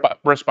prove the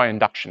rest by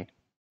induction.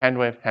 Hand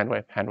wave, hand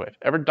wave, hand wave.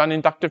 Ever done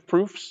inductive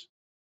proofs?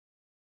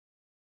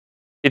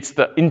 It's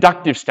the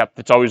inductive step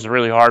that's always the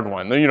really hard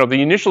one. You know,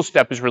 the initial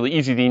step is really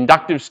easy. The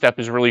inductive step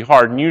is really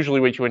hard. And usually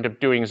what you end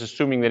up doing is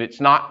assuming that it's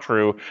not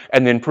true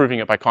and then proving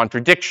it by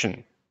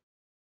contradiction,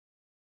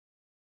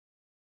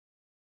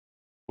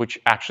 which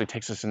actually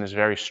takes us in this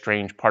very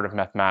strange part of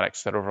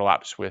mathematics that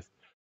overlaps with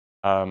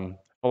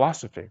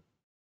philosophy.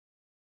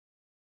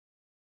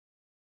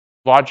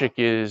 Logic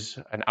is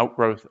an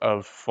outgrowth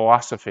of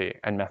philosophy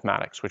and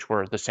mathematics, which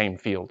were the same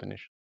field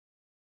initially.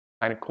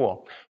 Kind of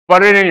cool.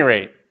 But at any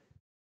rate,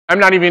 I'm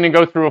not even going to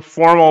go through a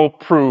formal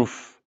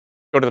proof.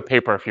 Go to the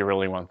paper if you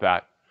really want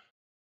that.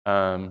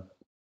 But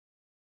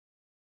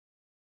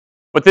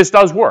this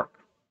does work.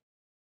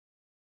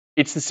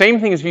 It's the same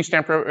thing as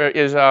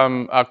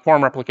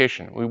quorum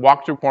replication. We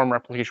walked through quorum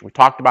replication. We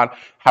talked about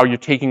how you're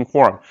taking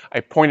quorum.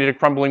 I pointed at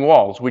crumbling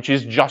walls, which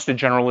is just a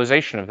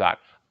generalization of that.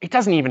 It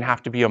doesn't even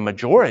have to be a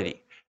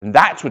majority. And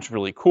that's what's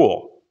really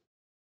cool.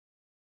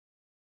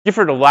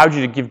 Gifford allowed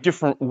you to give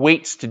different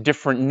weights to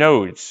different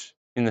nodes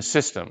in the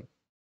system.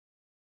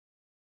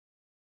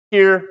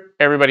 Here,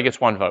 everybody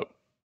gets 1 vote,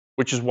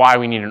 which is why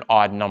we need an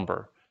odd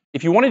number.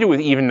 If you want to do it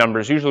with even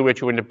numbers, usually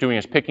what you end up doing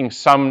is picking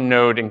some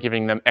node and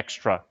giving them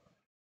extra.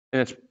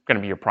 And it's going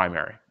to be your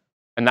primary.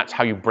 And that's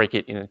how you break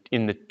it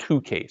in the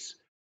 2 case.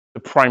 The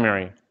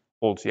primary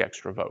holds the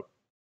extra vote.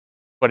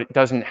 But it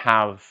doesn't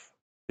have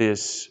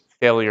this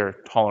failure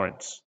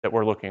tolerance that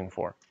we're looking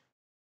for.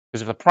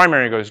 Because if the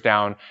primary goes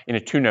down in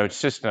a 2-node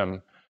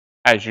system,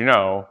 as you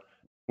know,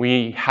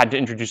 we had to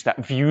introduce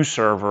that view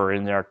server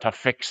in there to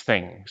fix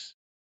things.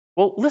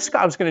 Well,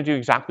 Liskov's going to do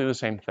exactly the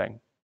same thing.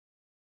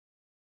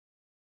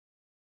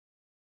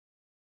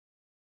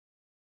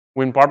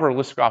 When Barbara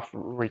Liskov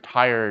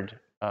retired,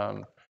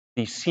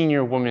 the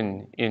senior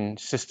woman in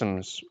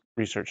systems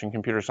research and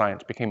computer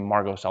science became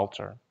Margot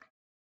Seltzer.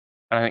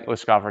 And I think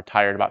Liskov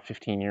retired about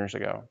 15 years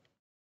ago.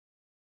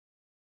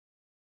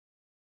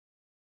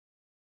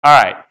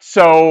 All right,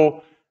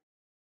 so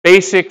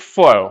basic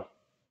flow.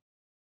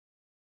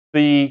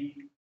 The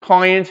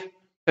client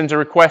sends a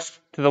request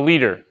to the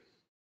leader.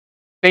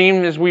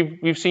 Same as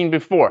we've seen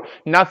before.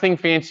 Nothing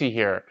fancy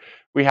here.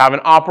 We have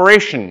an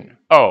operation,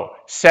 O,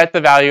 set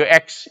the value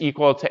x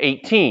equal to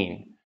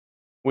 18.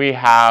 We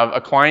have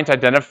a client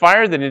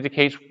identifier that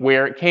indicates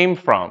where it came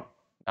from.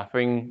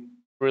 Nothing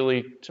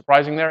really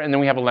surprising there. And then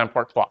we have a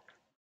Lamport clock.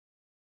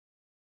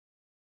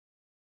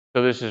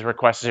 So this is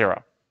request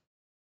 0.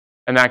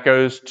 And that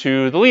goes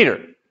to the leader.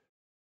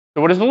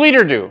 So what does the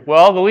leader do?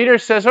 Well, the leader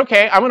says,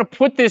 okay, I'm going to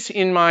put this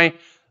in my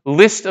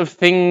list of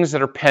things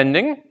that are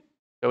pending.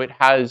 So it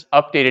has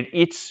updated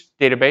its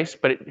database,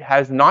 but it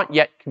has not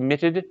yet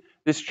committed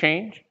this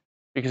change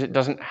because it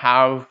doesn't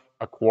have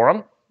a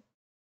quorum.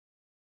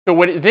 So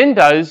what it then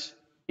does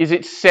is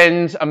it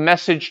sends a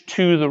message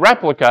to the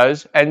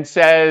replicas and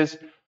says,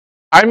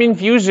 I'm in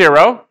view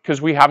 0 because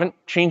we haven't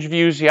changed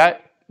views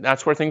yet.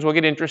 That's where things will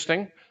get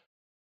interesting.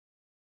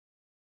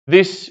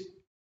 This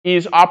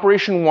is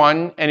operation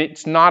 1 and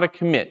it's not a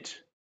commit.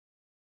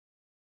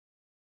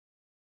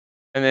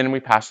 And then we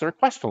pass the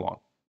request along.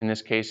 In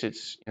this case,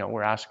 it's,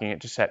 we're asking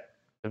it to set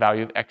the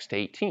value of x to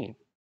 18.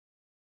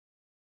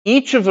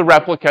 Each of the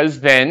replicas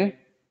then,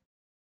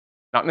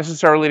 not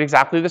necessarily at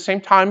exactly the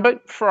same time,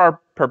 but for our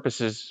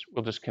purposes,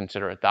 we'll just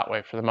consider it that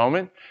way for the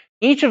moment.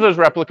 Each of those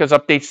replicas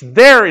updates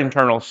their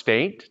internal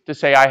state to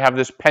say I have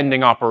this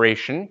pending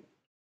operation,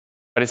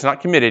 but it's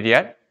not committed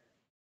yet.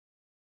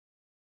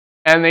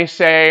 And they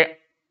say,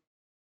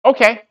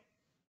 okay.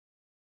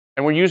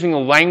 And we're using the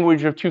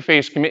language of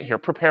 2-phase commit here,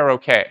 prepare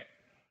okay.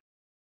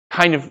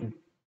 Kind of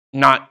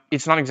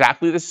it's not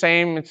exactly the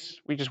same.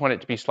 We just want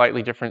it to be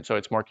slightly different so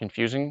it's more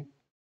confusing.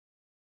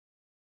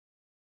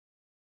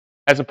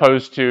 As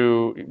opposed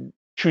to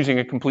choosing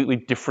a completely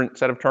different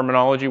set of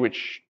terminology,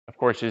 which of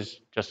course is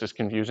just as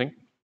confusing.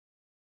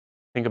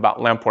 Think about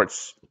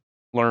Lamport's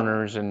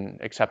learners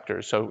and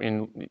acceptors. So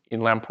in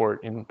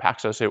Lamport, in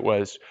Paxos, it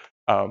was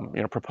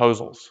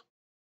proposals.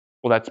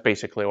 Well, that's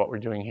basically what we're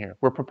doing here.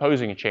 We're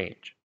proposing a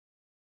change,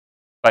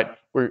 but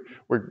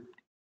we're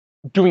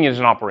doing it as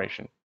an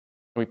operation.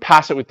 And we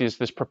pass it with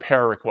this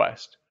prepare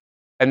request.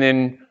 And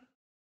then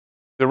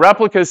the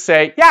replicas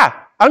say,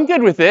 yeah, I'm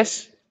good with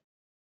this.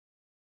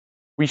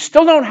 We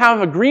still don't have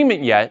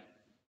agreement yet,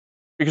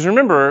 because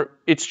remember,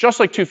 it's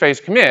just like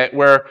 2-phase commit,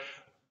 where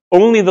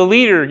Only the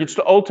leader gets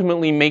to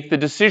ultimately make the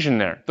decision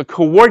there. The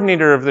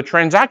coordinator of the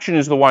transaction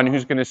is the one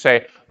who's going to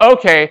say,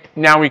 okay,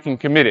 now we can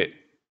commit it.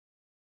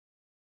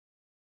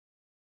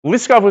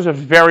 Liskov was a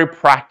very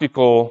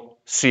practical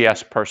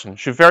CS person.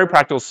 She was a very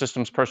practical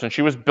systems person.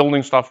 She was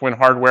building stuff when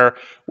hardware,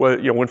 when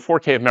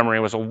 4K of memory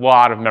was a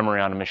lot of memory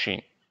on a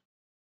machine.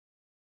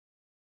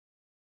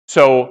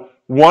 So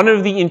one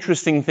of the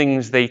interesting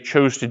things they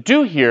chose to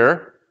do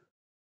here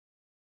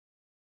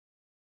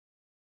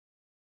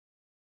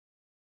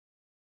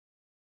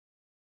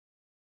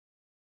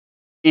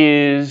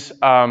is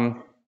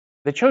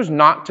they chose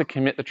not to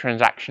commit the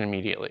transaction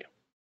immediately.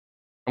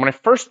 And when I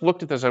first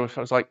looked at this, I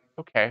was like,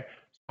 okay,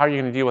 how are you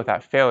going to deal with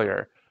that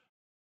failure?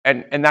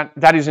 And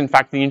that is, in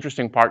fact, the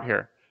interesting part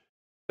here.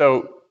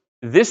 So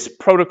this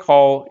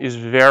protocol is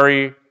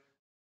very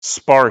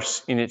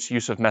sparse in its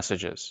use of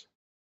messages.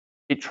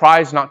 It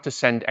tries not to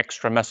send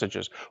extra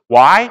messages.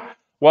 Why?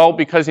 Well,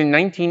 because in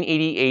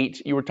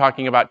 1988, you were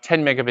talking about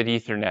 10 megabit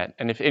Ethernet.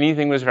 And if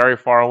anything was very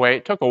far away,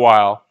 it took a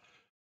while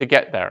to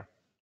get there.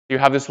 You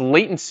have this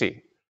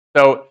latency.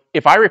 So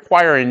if I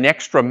require an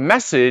extra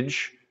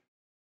message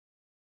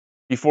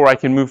before I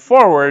can move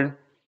forward,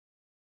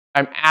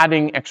 I'm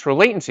adding extra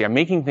latency. I'm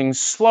making things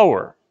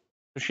slower.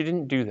 So she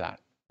didn't do that.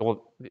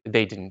 Well,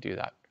 they didn't do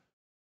that.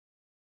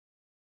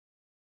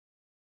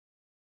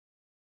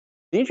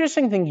 The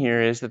interesting thing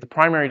here is that the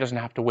primary doesn't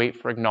have to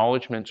wait for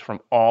acknowledgments from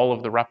all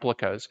of the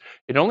replicas.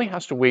 It only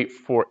has to wait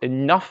for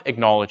enough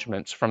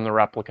acknowledgments from the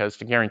replicas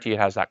to guarantee it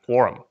has that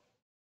quorum.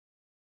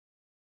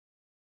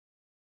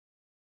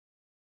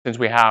 Since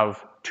we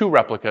have 2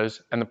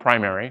 replicas and the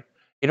primary,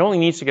 it only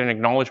needs to get an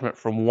acknowledgement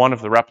from one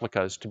of the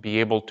replicas to be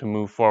able to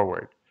move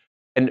forward.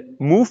 And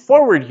move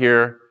forward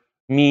here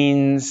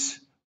means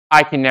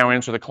I can now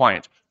answer the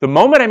client. The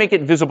moment I make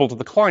it visible to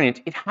the client,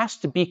 it has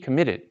to be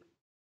committed.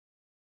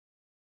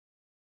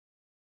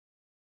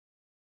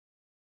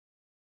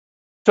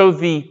 So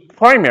the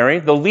primary,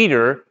 the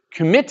leader,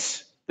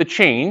 commits the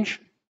change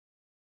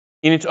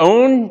in its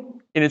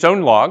own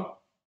log,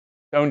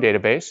 its own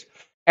database,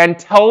 and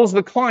tells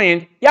the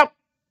client, yep,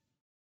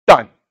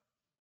 done.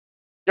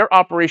 Your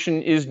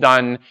operation is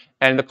done,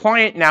 and the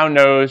client now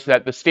knows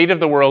that the state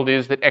of the world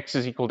is that x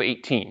is equal to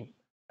 18,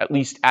 at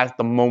least at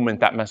the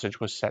moment that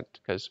message was sent,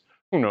 because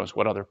who knows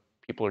what other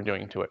people are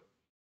doing to it.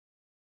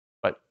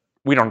 But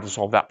we don't have to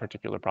solve that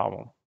particular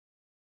problem.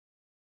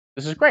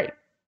 This is great.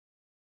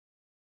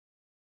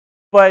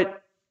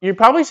 But you're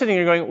probably sitting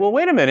here going, well,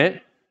 wait a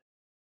minute.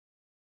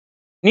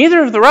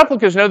 Neither of the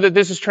replicas know that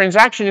this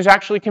transaction is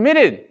actually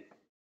committed.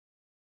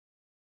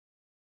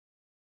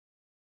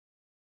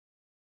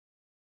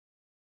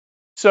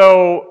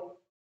 So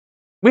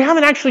we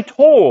haven't actually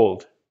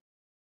told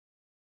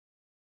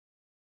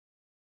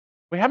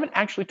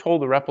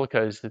the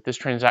replicas that this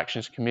transaction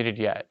is committed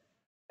yet.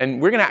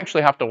 And we're going to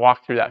actually have to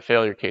walk through that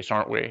failure case,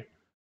 aren't we?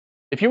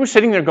 If you were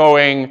sitting there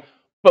going,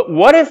 but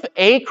what if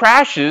A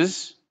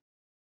crashes?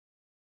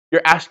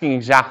 You're asking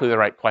exactly the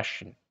right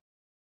question.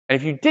 And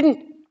if you didn't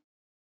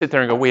sit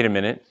there and go, wait a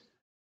minute,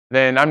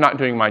 then I'm not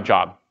doing my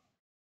job.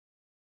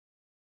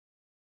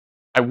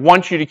 I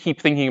want you to keep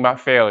thinking about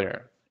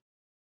failure,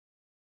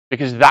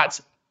 because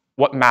that's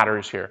what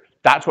matters here.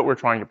 That's what we're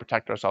trying to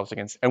protect ourselves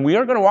against. And we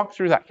are going to walk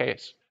through that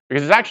case,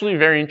 because it's actually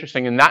very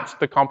interesting, and that's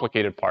the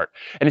complicated part.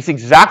 And it's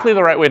exactly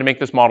the right way to make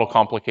this model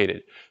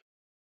complicated.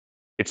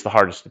 It's the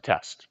hardest to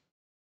test.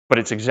 But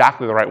it's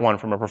exactly the right one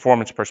from a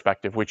performance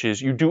perspective, which is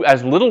you do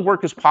as little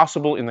work as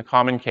possible in the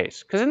common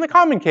case. Because in the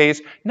common case,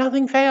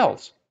 nothing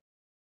fails.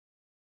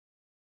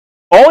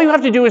 All you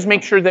have to do is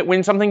make sure that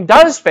when something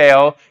does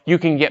fail, you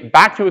can get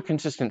back to a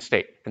consistent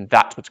state. And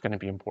that's what's going to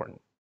be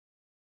important.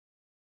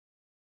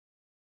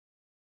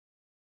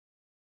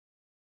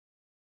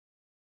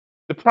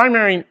 The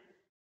primary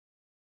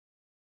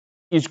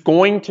is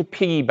going to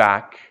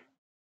piggyback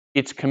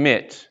its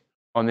commit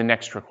on the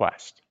next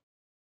request.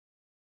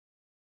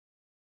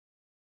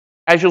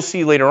 As you'll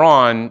see later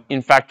on,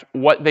 in fact,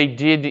 what they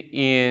did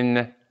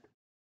in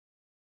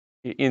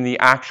the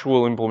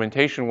actual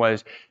implementation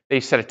was they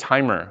set a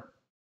timer.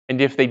 And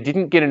if they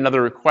didn't get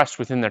another request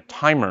within their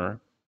timer,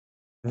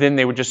 then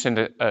they would just send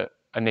a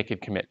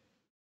naked commit.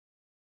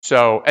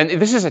 So, and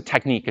this is a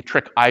technique, a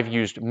trick I've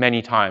used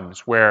many times,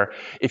 where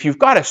if you've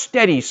got a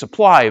steady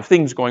supply of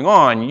things going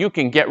on, you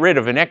can get rid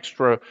of an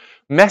extra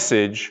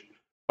message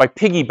by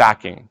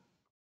piggybacking.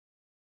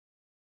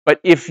 But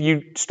if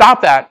you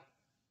stop that,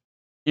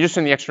 you just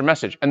send the extra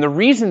message. And the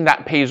reason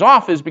that pays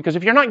off is because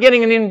if you're not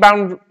getting an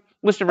inbound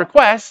list of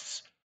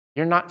requests,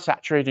 you're not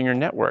saturating your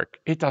network.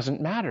 It doesn't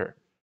matter.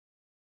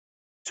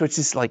 So it's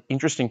this like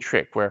interesting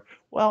trick where,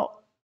 well,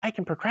 I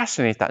can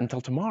procrastinate that until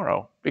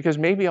tomorrow because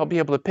maybe I'll be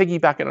able to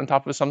piggyback it on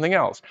top of something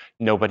else.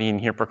 Nobody in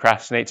here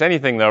procrastinates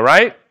anything though,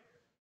 right?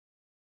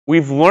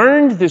 We've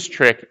learned this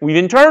trick.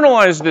 We've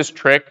internalized this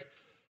trick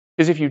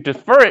because if you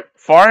defer it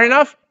far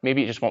enough,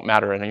 maybe it just won't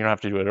matter and then you don't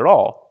have to do it at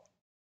all.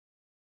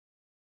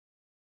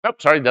 Nope,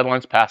 sorry,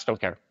 deadline's passed,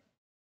 don't care.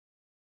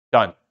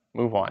 Done,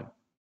 move on.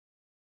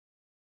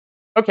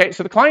 Okay,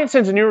 so the client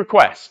sends a new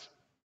request.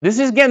 This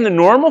is, again, the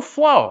normal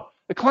flow.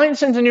 The client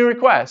sends a new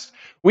request.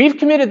 We've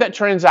committed that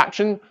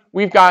transaction.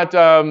 We've got,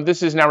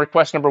 this is now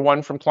request number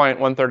 1 from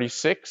client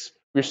 136.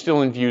 We're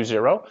still in view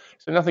 0,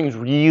 so nothing's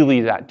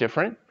really that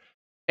different.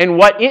 And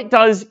what it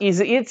does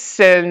is it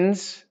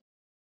sends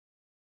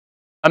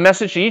a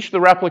message to each of the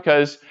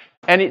replicas,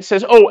 and it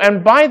says, oh,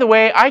 and by the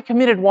way, I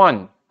committed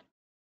 1.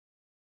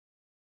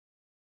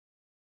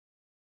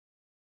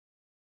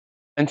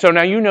 And so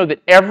now you know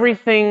that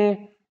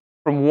everything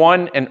from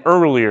 1 and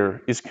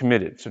earlier is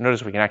committed. So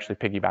notice we can actually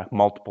piggyback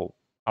multiple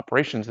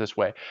operations this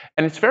way.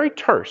 And it's very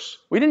terse.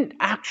 We didn't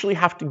actually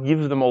have to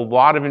give them a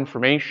lot of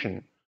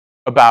information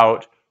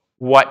about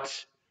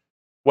what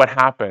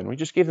happened. We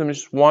just gave them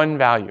just one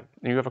value.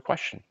 And you have a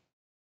question.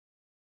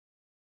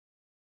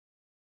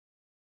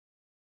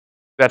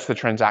 That's the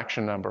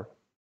transaction number.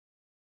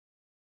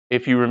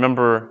 If you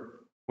remember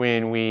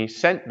when we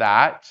sent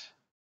that,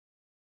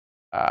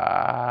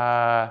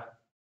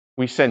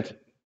 we sent,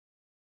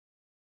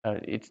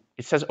 it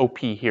says OP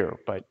here,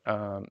 but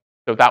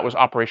so that was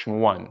operation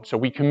 1. So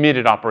we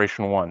committed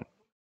operation 1.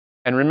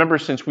 And remember,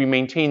 since we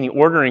maintain the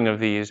ordering of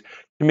these,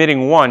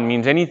 committing 1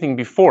 means anything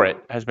before it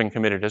has been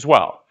committed as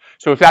well.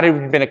 So if that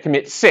had been a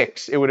commit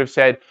 6, it would have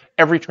said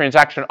every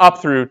transaction up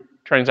through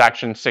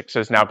transaction 6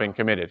 has now been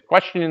committed.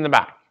 Question in the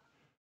back.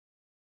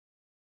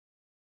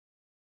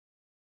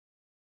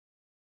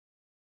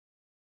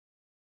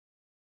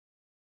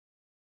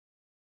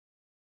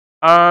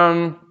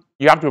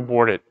 You have to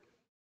abort it.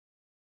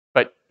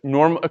 But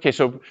okay,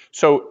 so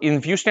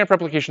in Viewstamped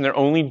Replication, they're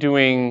only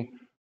doing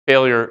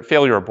failure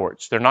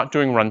aborts. They're not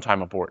doing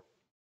runtime abort.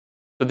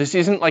 So this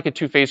isn't like a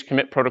two-phase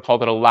commit protocol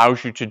that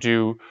allows you to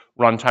do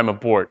runtime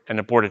abort and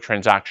abort a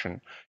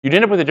transaction. You'd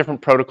end up with a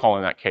different protocol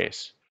in that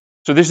case.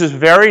 So this is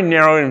very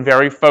narrow and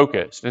very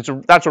focused.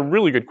 That's a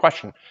really good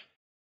question.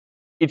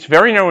 It's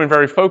very narrow and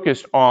very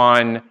focused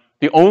on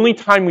the only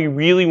time we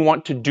really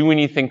want to do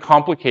anything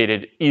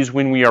complicated is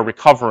when we are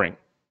recovering.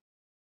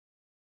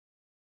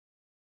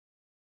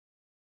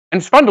 And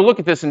it's fun to look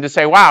at this and to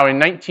say, wow, in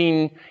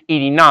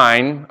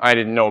 1989, I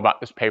didn't know about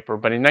this paper,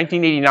 but in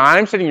 1989,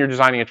 I'm sitting here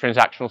designing a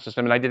transactional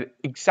system, and I did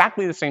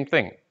exactly the same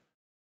thing.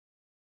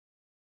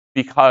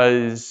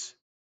 Because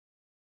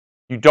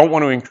you don't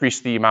want to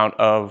increase the amount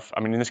of,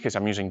 I mean, in this case,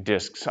 I'm using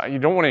disks. You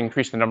don't want to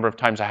increase the number of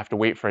times I have to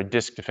wait for a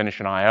disk to finish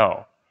an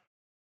I/O.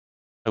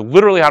 I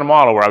literally had a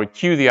model where I would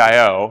queue the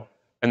I/O,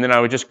 and then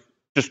I would just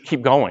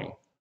keep going.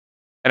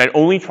 And I'd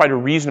only try to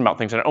reason about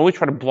things, and I'd only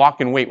try to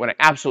block and wait when I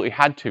absolutely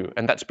had to,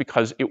 and that's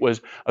because it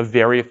was a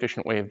very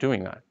efficient way of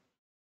doing that.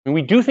 I mean,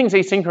 we do things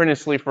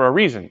asynchronously for a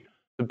reason.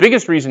 The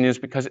biggest reason is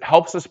because it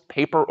helps us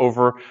paper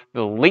over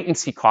the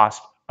latency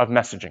cost of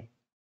messaging.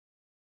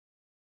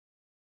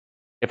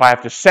 If I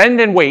have to send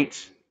and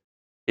wait,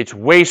 it's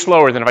way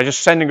slower than if I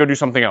just send and go do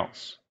something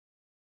else.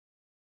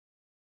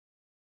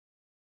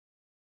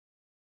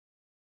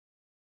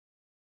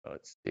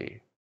 Let's see.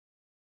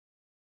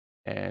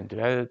 And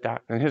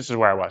this is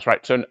where I was,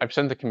 right? So I've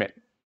sent the commit.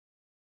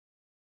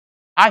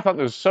 I thought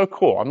this was so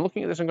cool. I'm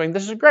looking at this and going,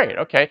 this is great,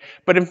 okay.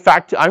 But in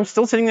fact, I'm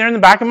still sitting there in the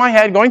back of my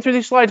head going through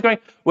these slides going,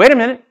 wait a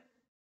minute.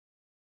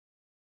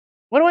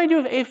 What do I do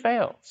if A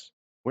fails?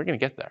 We're going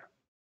to get there.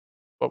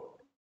 But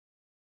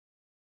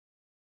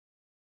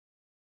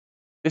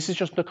this is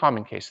just the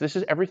common case. This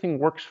is everything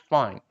works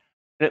fine.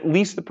 And at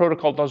least the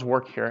protocol does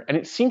work here, and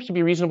it seems to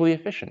be reasonably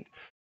efficient.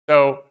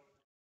 So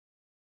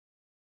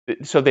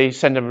they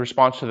send a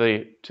response to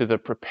the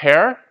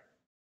prepare.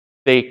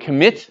 They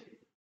commit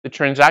the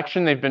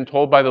transaction they've been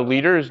told by the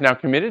leader is now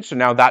committed. So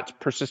now that's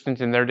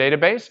persistent in their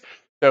database.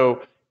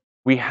 So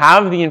we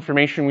have the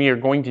information we are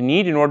going to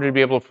need in order to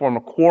be able to form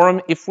a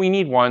quorum if we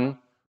need one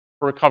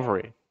for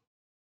recovery.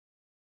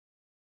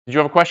 Did you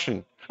have a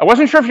question? I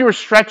wasn't sure if you were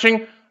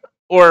stretching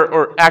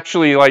or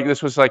actually like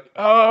this was like,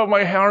 oh,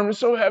 my arm is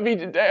so heavy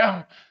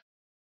today.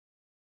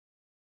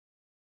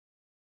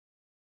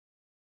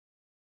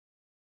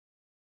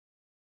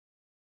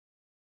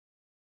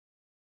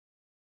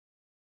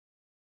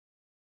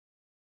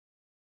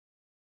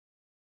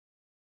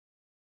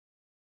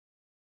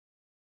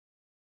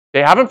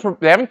 They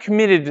haven't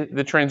committed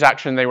the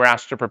transaction they were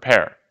asked to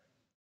prepare,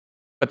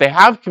 but they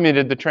have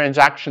committed the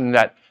transaction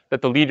that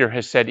the leader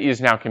has said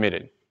is now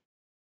committed.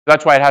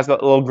 That's why it has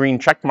that little green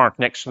check mark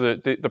next to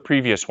the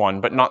previous one,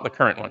 but not the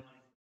current one.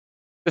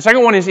 The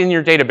second one is in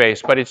your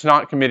database, but it's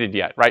not committed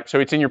yet, right? So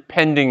it's in your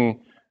pending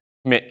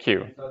commit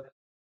queue.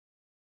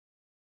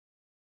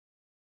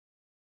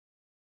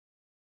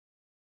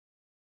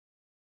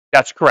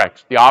 That's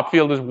correct. The op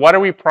field is what are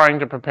we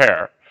trying to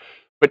prepare?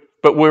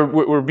 But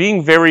we're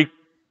being very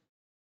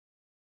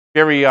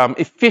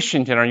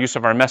efficient in our use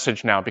of our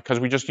message now because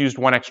we just used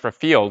one extra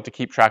field to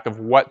keep track of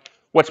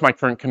what's my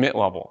current commit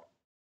level.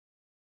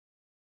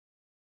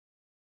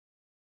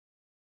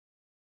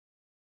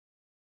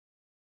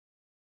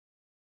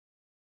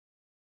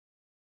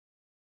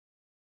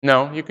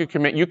 No, you could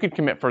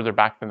commit further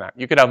back than that.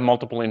 You could have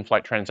multiple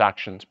in-flight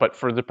transactions, but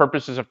for the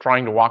purposes of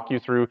trying to walk you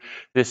through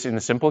this in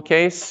the simple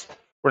case,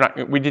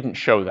 we didn't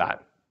show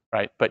that,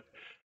 right? But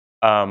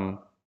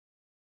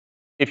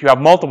if you have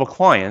multiple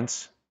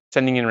clients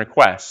sending in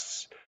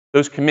requests,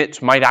 those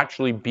commits might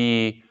actually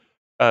be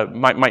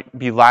might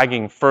be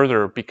lagging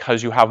further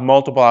because you have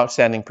multiple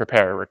outstanding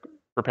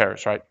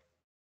prepares, right?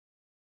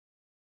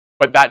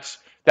 But that's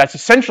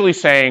essentially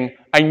saying,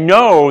 I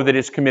know that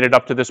it's committed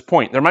up to this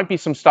point. There might be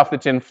some stuff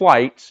that's in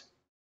flight,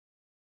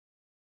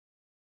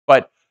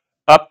 but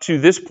up to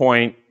this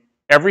point,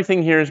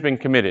 everything here has been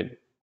committed.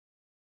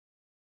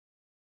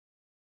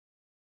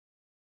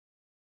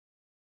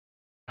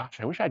 Gosh,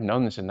 I wish I'd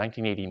known this in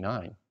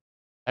 1989.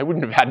 I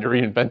wouldn't have had to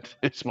reinvent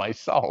this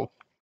myself.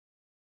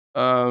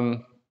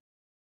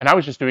 And I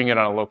was just doing it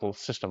on a local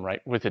system,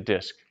 right, with a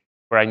disk,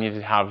 where I needed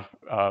to have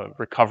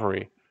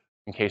recovery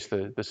in case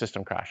the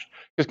system crashed.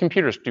 Because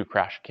computers do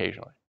crash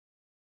occasionally.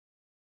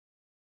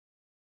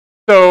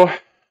 So,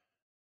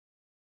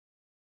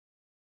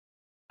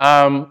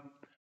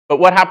 but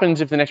what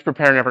happens if the next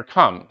prepare never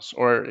comes,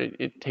 or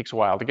it takes a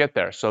while to get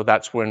there? So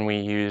that's when we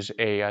use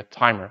a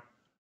timer.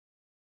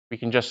 We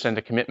can just send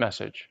a commit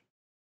message.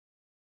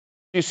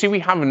 You see, we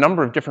have a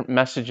number of different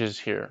messages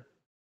here.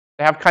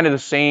 They have kind of the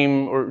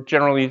same, or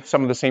generally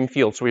some of the same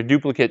fields. So we have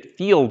duplicate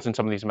fields in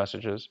some of these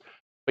messages,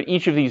 but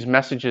each of these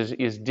messages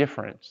is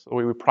different. The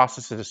way we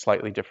process it is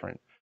slightly different.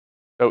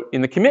 So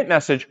in the commit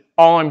message,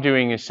 all I'm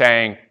doing is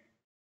saying,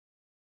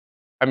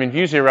 I'm in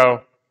view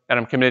 0, and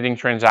I'm committing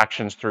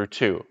transactions through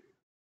 2.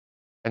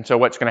 And so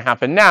what's going to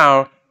happen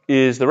now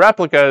is the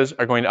replicas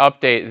are going to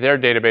update their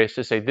database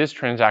to say this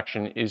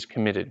transaction is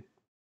committed.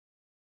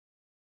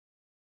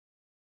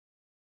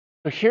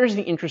 So here's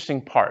the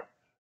interesting part.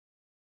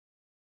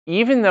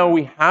 Even though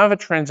we have a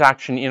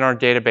transaction in our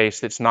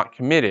database that's not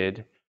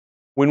committed,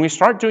 when we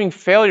start doing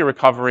failure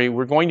recovery,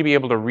 we're going to be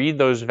able to read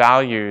those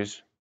values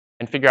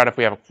and figure out if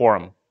we have a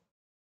quorum.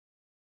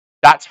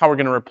 That's how we're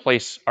going to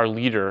replace our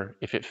leader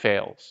if it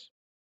fails.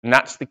 And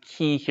that's the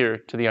key here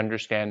to the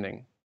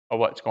understanding of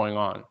what's going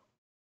on.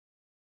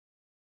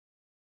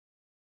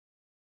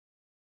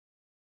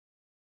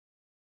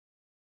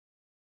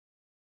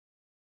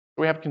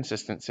 We have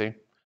consistency.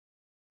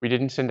 We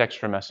didn't send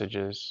extra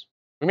messages.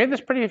 We made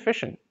this pretty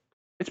efficient.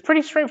 It's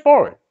pretty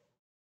straightforward.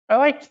 I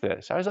liked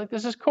this. I was like,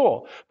 this is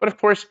cool. But of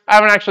course, I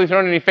haven't actually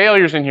thrown any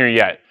failures in here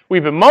yet.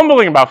 We've been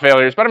mumbling about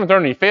failures, but I haven't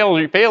thrown any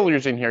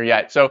failures in here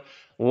yet. So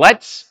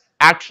let's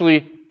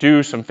actually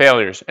do some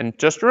failures. And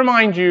just to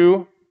remind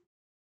you,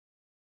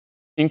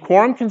 in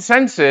quorum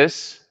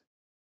consensus,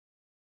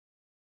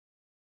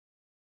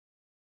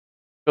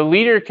 the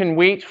leader can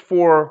wait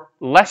for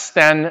less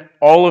than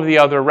all of the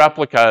other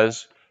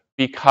replicas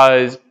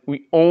because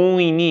we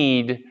only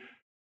need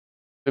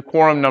the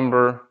quorum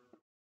number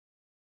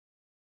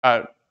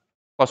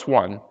plus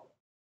 1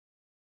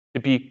 to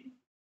be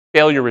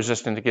failure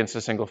resistant against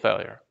a single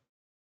failure.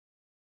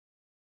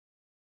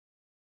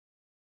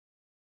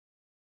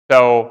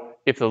 So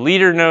if the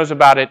leader knows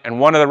about it and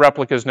one of the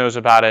replicas knows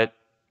about it,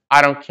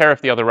 I don't care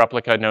if the other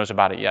replica knows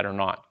about it yet or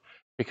not,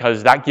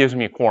 because that gives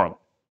me a quorum.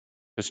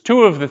 Because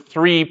 2 of the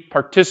 3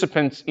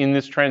 participants in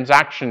this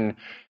transaction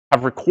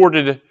have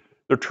recorded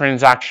their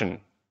transaction.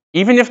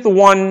 Even if the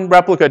one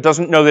replica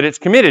doesn't know that it's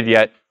committed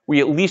yet, we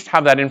at least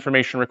have that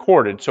information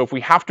recorded. So if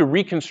we have to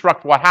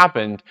reconstruct what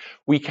happened,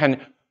 we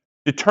can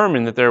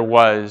determine that there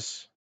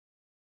was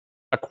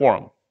a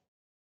quorum.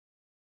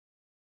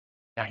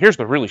 Now here's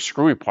the really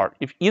screwy part.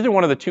 If either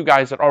one of the 2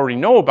 guys that already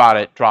know about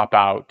it drop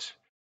out,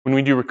 when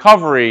we do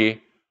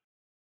recovery,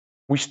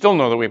 we still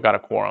know that we've got a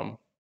quorum.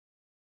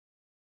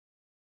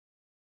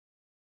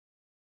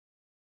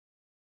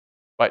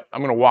 But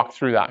I'm going to walk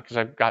through that because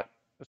I've got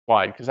the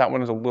slide, because that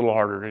one is a little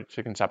harder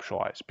to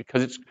conceptualize.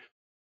 Because it's.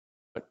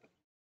 But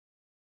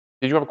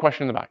did you have a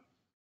question in the back?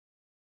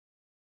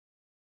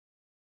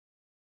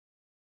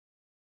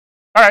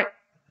 All right.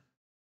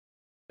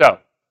 So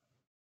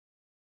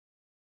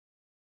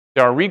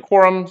there are read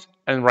quorums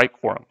and write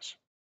quorums.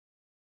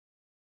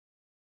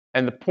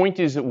 And the point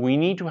is that we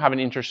need to have an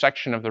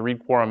intersection of the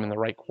read quorum and the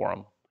write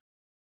quorum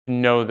to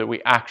know that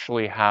we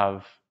actually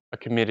have a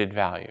committed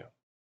value.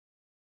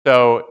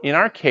 So in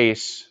our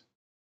case,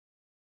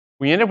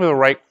 we end up with a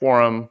write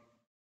quorum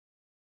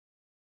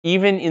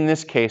even in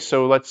this case.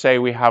 So let's say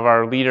we have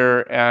our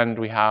leader and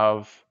we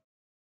have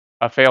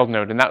a failed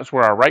node, and that's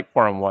where our write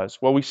quorum was.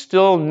 Well, we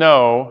still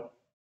know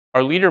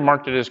our leader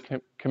marked it as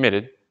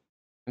committed,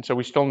 and so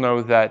we still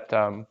know that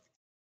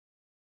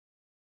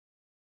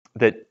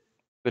that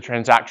the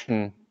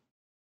transaction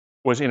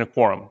was in a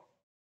quorum.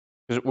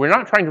 Because we're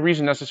not trying to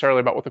reason necessarily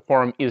about what the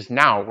quorum is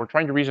now. We're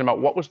trying to reason about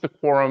what was the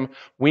quorum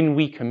when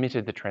we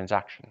committed the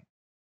transaction.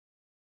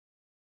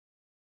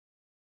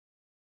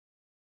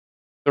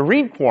 The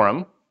read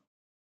quorum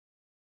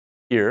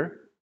here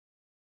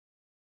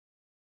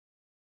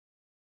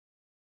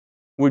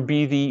would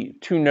be the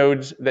 2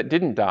 nodes that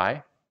didn't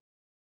die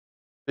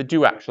that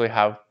do actually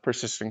have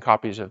persistent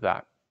copies of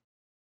that.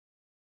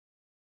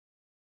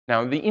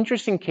 Now, the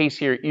interesting case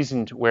here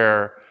isn't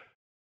where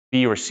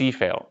B or C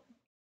fail,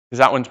 because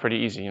that one's pretty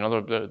easy. You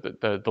know,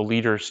 the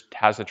leader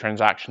has the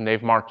transaction,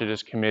 they've marked it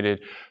as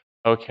committed.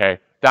 Okay,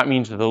 that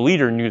means that the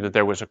leader knew that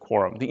there was a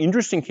quorum. The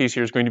interesting case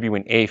here is going to be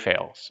when A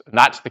fails. And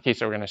that's the case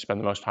that we're going to spend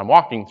the most time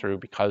walking through,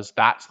 because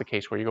that's the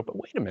case where you go, but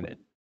wait a minute.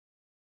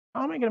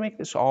 How am I going to make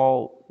this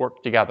all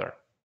work together?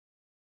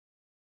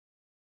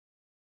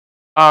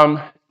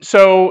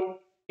 So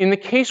in the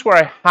case where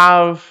I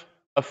have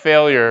a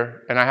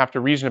failure and I have to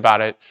reason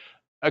about it,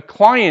 a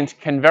client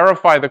can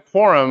verify the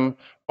quorum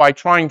by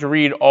trying to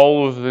read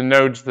all of the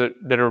nodes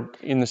that are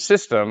in the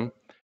system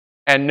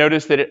and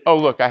notice that, oh,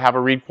 look, I have a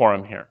read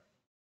quorum here.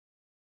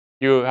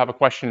 You have a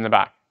question in the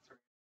back.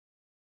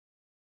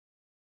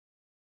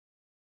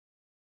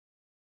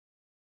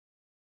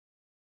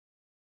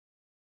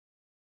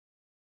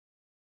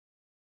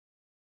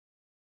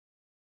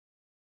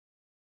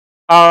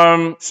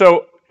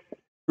 So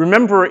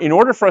remember, in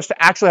order for us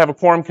to actually have a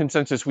quorum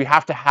consensus, we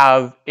have to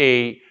have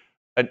an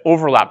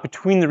overlap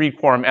between the read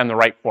quorum and the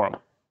write quorum.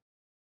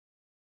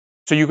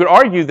 So you could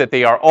argue that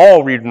they are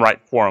all read and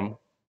write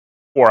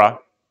quora,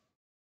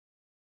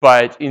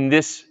 but in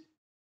this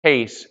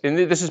case, and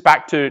this is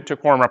back to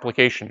quorum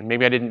replication.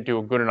 Maybe I didn't do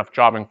a good enough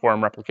job in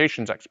quorum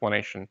replication's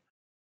explanation,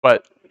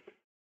 but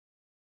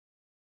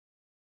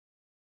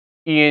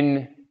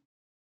in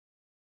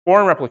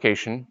quorum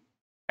replication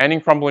and in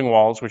crumbling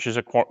walls, which is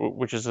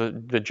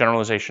the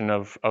generalization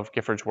of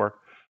Gifford's work,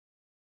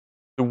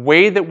 the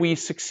way that we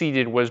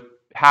succeeded was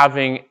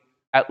having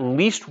at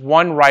least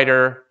one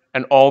writer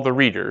and all the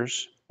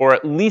readers, or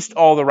at least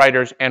all the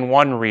writers and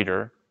one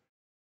reader.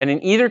 And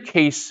in either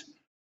case,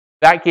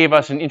 that gave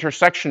us an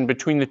intersection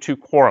between the two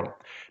quorum.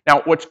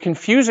 Now, what's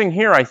confusing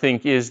here, I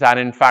think, is that,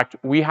 in fact,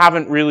 we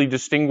haven't really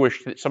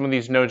distinguished that some of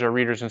these nodes are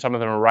readers and some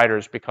of them are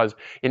writers, because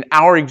in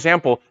our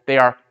example, they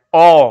are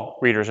all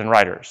readers and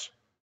writers.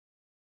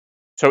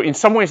 So in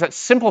some ways that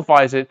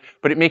simplifies it,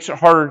 but it makes it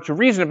harder to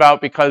reason about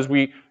because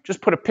we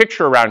just put a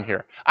picture around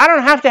here. I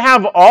don't have to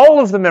have all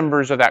of the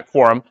members of that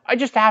quorum. I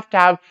just have to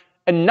have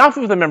enough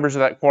of the members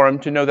of that quorum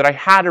to know that I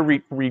had a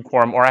read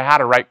quorum or I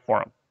had a write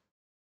quorum.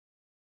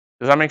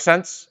 Does that make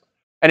sense?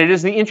 And it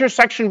is the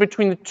intersection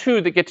between the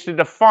two that gets to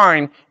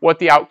define what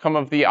the outcome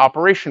of the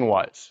operation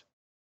was.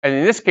 And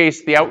in this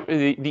case,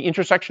 the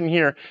intersection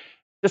here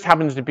just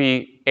happens to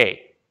be A,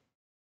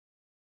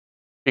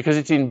 because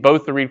it's in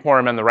both the read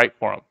quorum and the write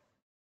quorum.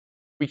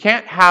 We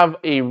can't have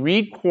a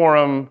read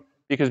quorum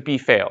because B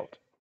failed,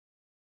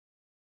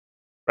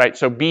 right?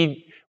 So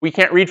B, we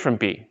can't read from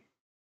B,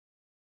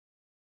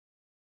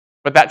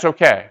 but that's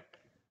okay.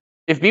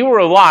 If B were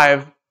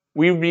alive,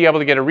 we would be able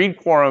to get a read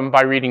quorum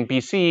by reading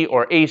BC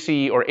or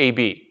AC or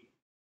AB,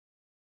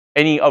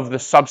 any of the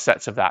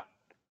subsets of that.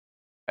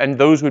 And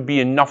those would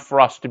be enough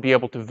for us to be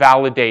able to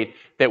validate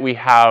that we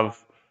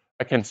have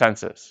a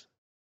consensus.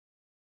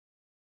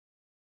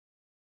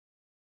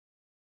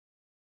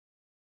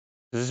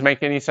 Does this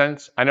make any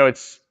sense? I know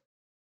it's...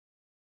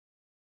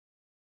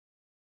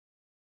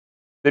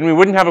 Then we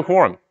wouldn't have a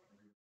quorum.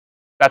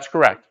 That's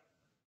correct.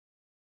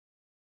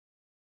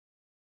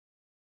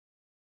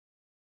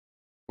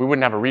 We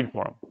wouldn't have a read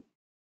quorum.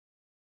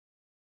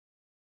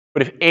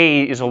 But if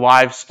A is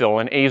alive still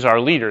and A is our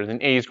leader, then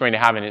A is going to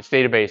have in its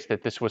database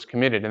that this was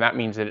committed, and that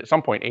means that at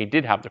some point A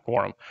did have the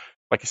quorum.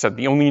 Like I said,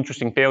 the only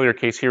interesting failure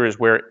case here is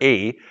where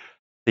A,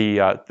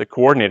 the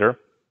coordinator,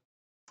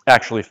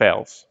 actually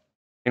fails.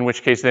 In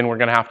which case then we're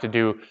going to have to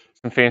do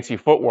some fancy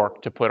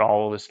footwork to put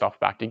all of this stuff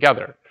back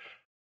together.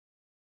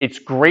 It's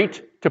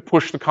great to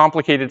push the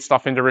complicated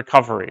stuff into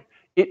recovery.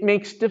 It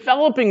makes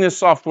developing this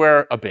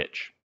software a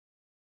bitch.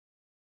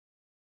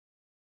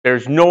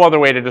 There's no other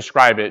way to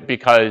describe it,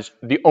 because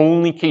the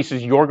only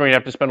cases you're going to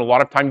have to spend a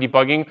lot of time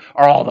debugging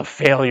are all the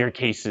failure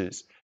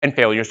cases. And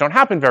failures don't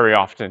happen very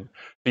often.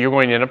 So you're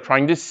going to end up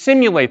trying to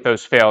simulate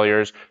those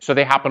failures so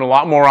they happen a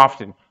lot more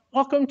often.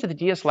 Welcome to the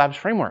DS Labs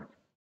framework.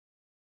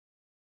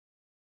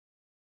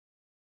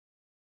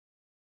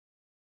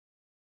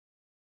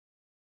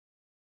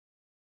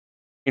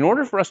 In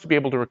order for us to be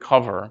able to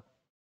recover,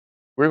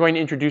 we're going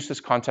to introduce this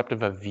concept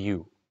of a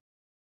view.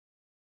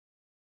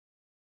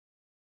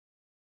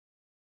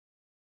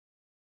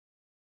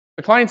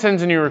 The client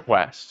sends a new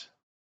request.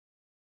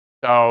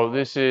 So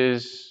this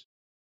is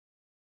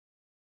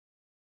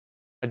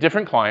a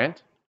different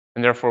client,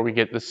 and therefore we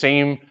get the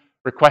same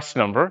request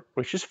number,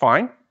 which is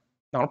fine,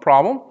 not a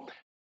problem.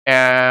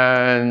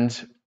 And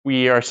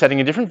we are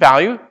setting a different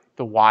value,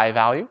 the Y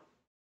value.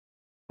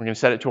 We're going to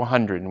set it to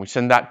 100, and we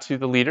send that to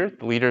the leader.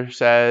 The leader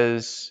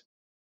says,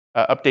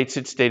 updates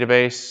its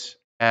database,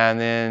 and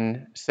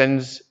then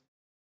sends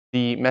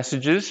the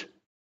messages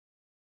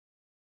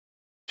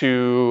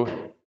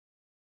to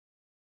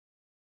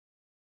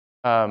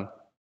the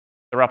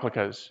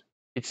replicas.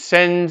 It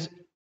sends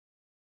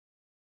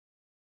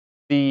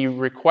the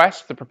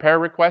request, the prepare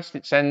request,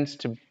 it sends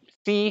to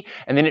C,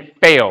 and then it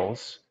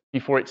fails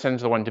before it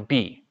sends the one to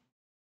B.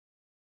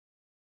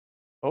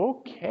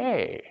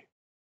 Okay.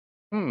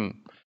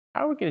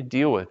 How are we going to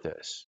deal with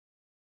this?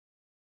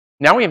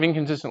 Now we have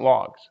inconsistent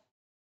logs.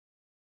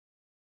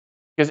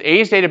 Because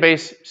A's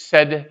database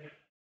said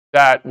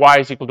that Y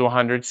is equal to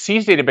 100,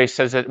 C's database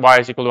says that Y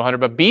is equal to 100,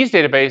 but B's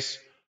database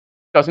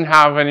doesn't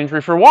have an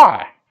entry for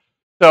Y.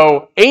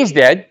 So A's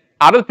dead,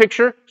 out of the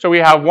picture, so we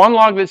have one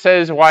log that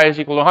says Y is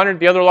equal to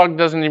 100, the other log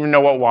doesn't even know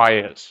what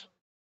Y is.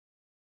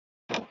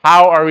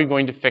 How are we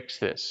going to fix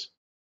this?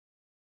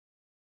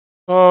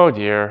 Oh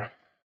dear.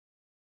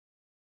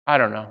 I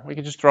don't know. We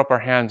could just throw up our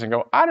hands and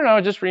go, I don't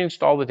know, just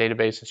reinstall the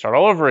database and start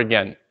all over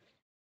again.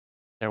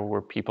 There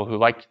were people who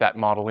liked that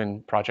model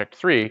in Project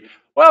 3.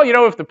 Well, you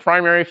know, if the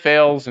primary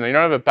fails and you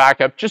don't have a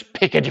backup, just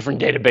pick a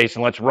different database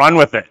and let's run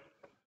with it.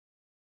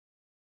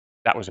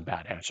 That was a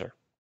bad answer.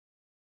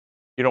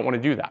 You don't want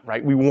to do that,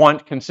 right? We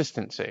want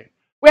consistency.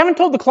 We haven't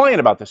told the client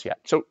about this yet.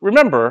 So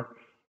remember,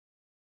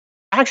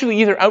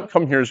 actually either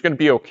outcome here is going to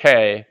be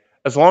okay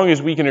as long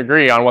as we can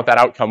agree on what that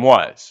outcome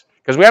was.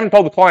 Because we haven't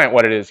told the client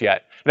what it is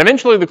yet. And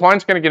eventually the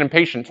client's going to get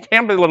impatient,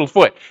 stamp their little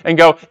foot, and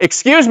go,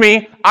 excuse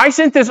me, I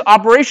sent this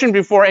operation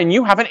before and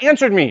you haven't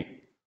answered me.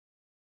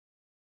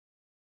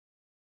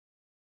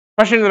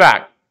 Question in the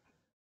back.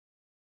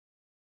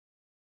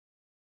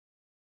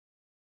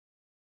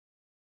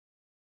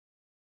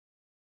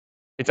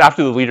 It's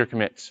after the leader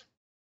commits.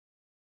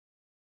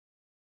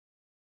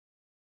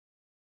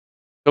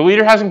 The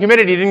leader hasn't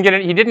committed. He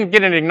didn't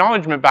get an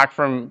acknowledgement back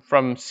from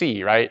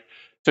C, right?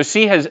 So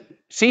C has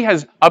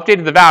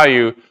updated the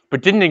value,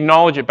 but didn't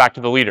acknowledge it back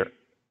to the leader.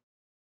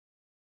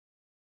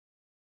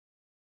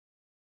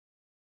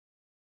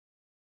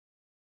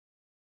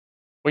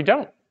 We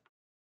don't.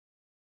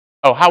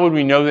 Oh, how would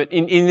we know that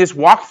in this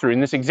walkthrough,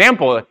 in this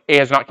example, A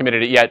has not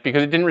committed it yet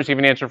because it didn't receive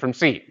an answer from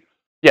C?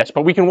 Yes,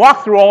 but we can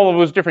walk through all of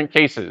those different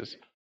cases,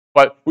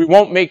 but we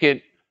won't make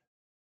it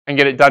and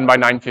get it done by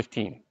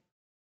 9:15.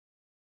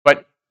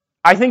 But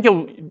I think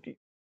you'll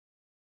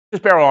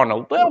just barrel on a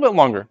little bit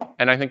longer,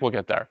 and I think we'll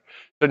get there.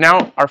 So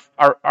now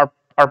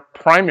our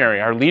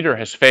primary, our leader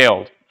has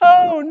failed.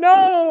 Oh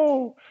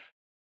no!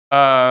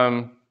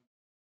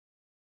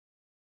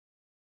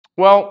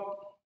 Well,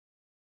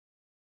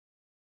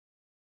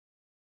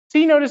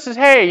 C notices,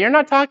 hey, you're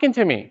not talking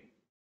to me.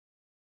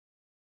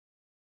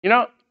 You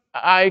know,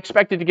 I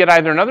expected to get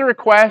either another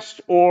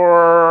request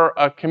or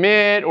a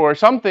commit or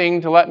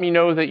something to let me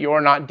know that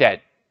you're not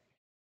dead.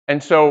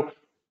 And so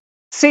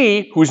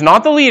C, who's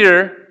not the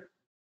leader,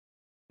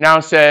 now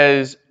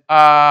says,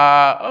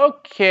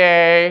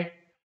 okay,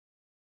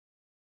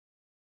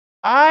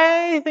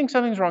 I think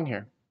something's wrong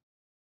here.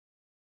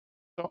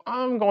 So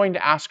I'm going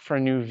to ask for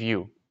a new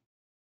view.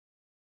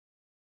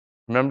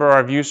 Remember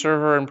our view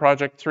server in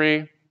Project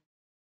 3?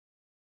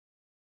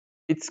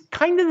 It's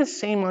kind of the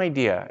same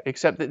idea,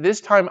 except that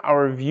this time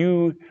our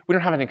view, we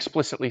don't have an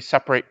explicitly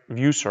separate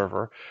view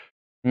server.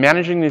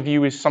 Managing the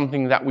view is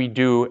something that we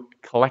do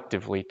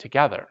collectively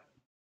together.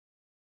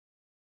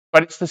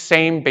 But it's the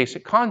same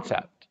basic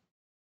concept.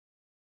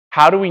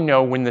 How do we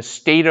know when the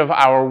state of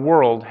our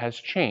world has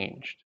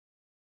changed?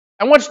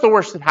 And what's the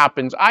worst that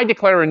happens? I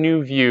declare a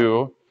new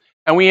view,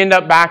 and we end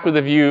up back with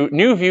a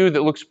new view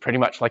that looks pretty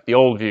much like the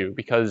old view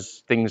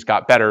because things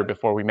got better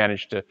before we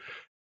managed to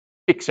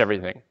fix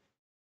everything.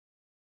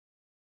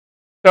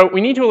 So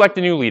we need to elect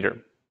a new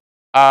leader.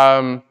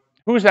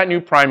 Who's that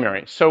new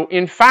primary? So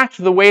in fact,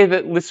 the way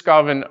that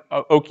Liskov and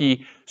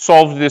Oki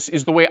solved this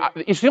is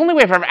it's the only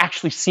way I've ever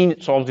actually seen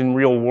it solved in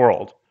real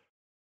world.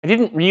 I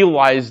didn't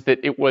realize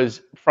that it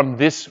was from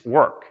this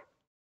work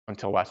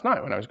until last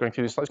night when I was going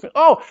through these slides.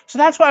 Oh, so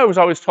that's why I was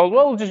always told,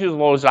 well, we'll just use the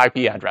lowest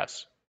IP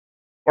address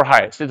or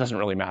highest. It doesn't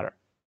really matter.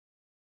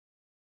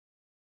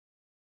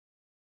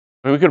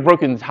 I mean, we could have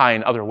broken the tie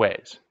in other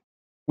ways.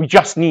 We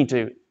just need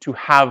to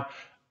have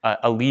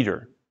a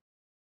leader.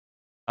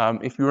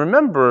 If you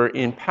remember,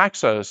 in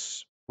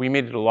Paxos, we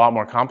made it a lot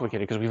more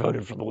complicated because we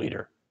voted for the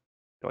leader.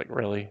 You're like,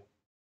 really?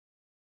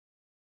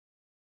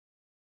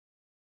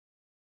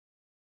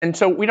 And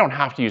so we don't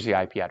have to use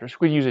the IP address.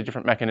 We could use a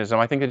different mechanism.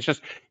 I think it's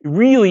just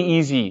really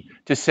easy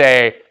to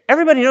say,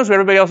 everybody knows what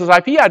everybody else's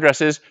IP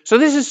address is, so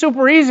this is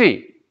super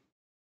easy.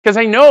 Because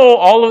I know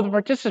all of the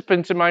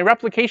participants in my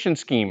replication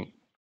scheme.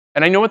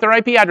 And I know what their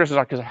IP addresses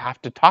are because I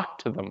have to talk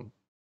to them.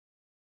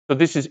 So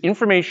this is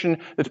information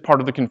that's part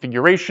of the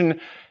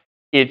configuration.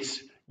 It's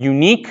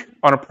unique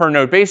on a per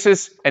node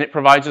basis, and it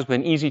provides us with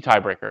an easy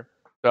tiebreaker.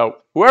 So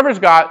whoever's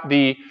got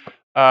the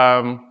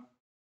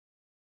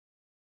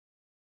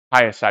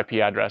highest IP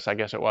address, I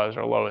guess it was,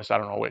 or lowest, I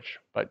don't know which,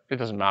 but it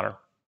doesn't matter.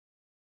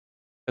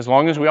 As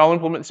long as we all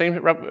implement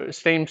the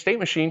same state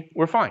machine,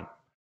 we're fine.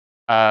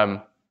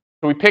 So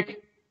we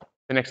pick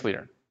the next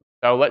leader.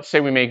 So let's say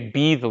we make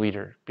B the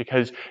leader,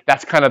 because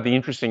that's kind of the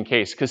interesting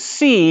case, because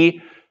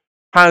C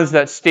has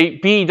that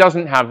state, B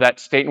doesn't have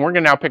that state, and we're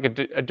going to now pick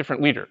a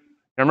different leader.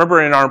 Now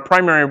remember, in our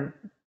primary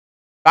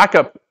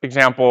backup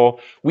example,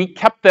 we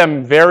kept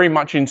them very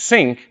much in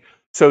sync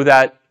so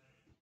that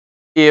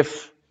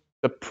if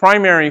the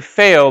primary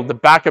failed, the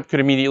backup could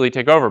immediately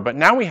take over. But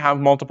now we have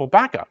multiple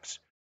backups.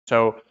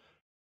 So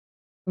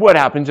what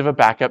happens if a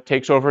backup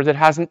takes over that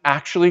hasn't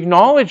actually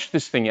acknowledged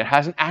this thing yet,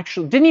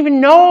 didn't even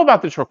know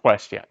about this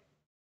request yet?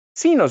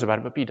 C knows about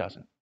it, but B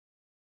doesn't.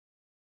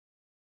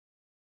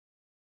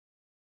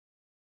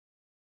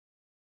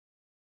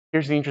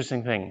 Here's the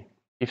interesting thing.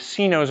 If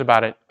C knows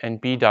about it and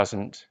B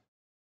doesn't,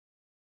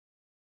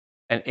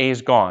 and A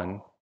is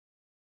gone,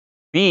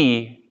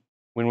 B,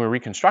 when we're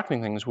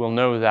reconstructing things, will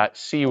know that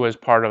C was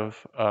part of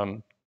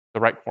the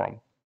right quorum.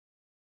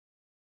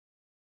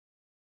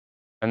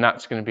 And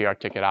that's going to be our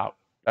ticket out.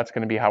 That's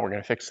going to be how we're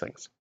going to fix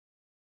things.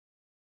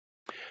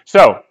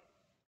 So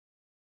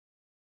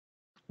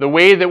the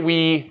way that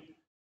we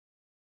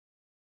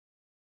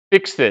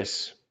fix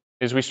this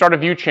is we start a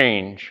view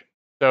change.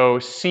 So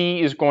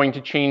C is going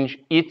to change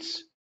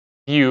its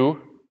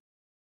view.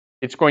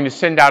 It's going to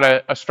send out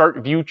a start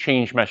view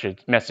change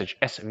message,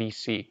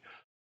 SVC.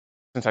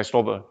 Since I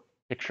stole the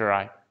picture,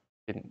 I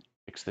didn't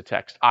fix the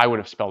text. I would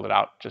have spelled it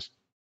out. Just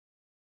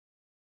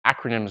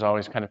acronyms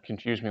always kind of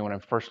confuse me when I'm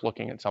first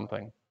looking at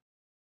something.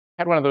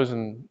 I had one of those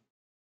in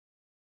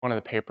one of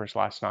the papers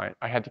last night.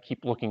 I had to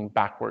keep looking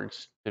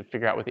backwards to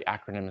figure out what the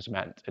acronyms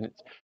meant. And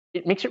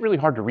it makes it really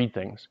hard to read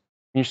things.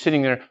 And you're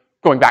sitting there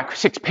going back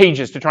 6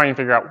 pages to try and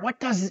figure out what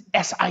does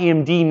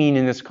SIMD mean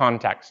in this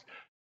context?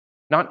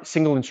 Not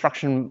single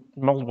instruction,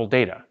 multiple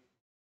data,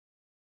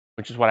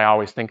 which is what I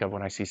always think of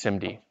when I see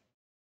SIMD.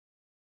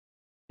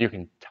 You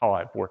can tell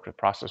I've worked with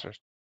processors.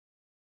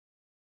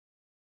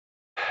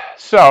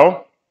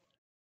 So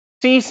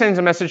C sends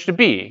a message to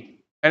B,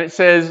 and it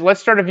says, let's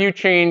start a view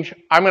change.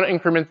 I'm going to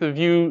increment the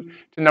view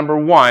to number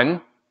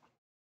 1,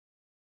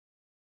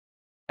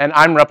 and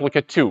I'm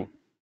replica 2.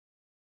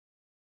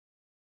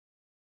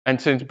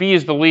 And since B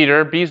is the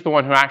leader, B is the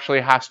one who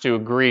actually has to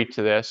agree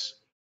to this.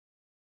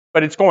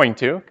 But it's going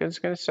to, because it's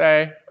going to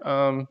say,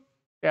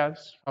 yeah,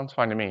 this sounds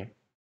fine to me.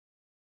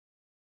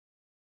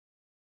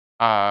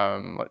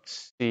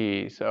 Let's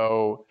see.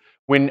 So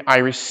when I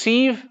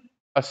receive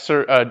a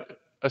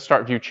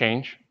start view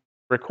change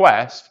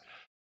request,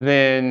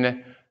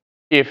 then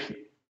if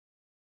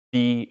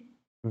the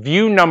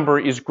view number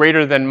is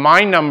greater than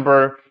my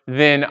number,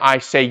 then I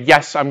say,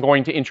 yes, I'm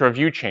going to enter a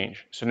view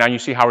change. So now you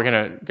see how we're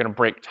going to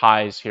break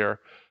ties here.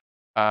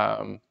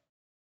 The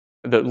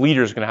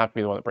leader is going to have to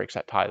be the one that breaks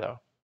that tie, though.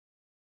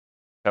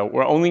 So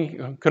we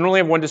can only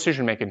have one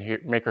decision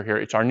maker here.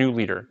 It's our new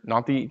leader,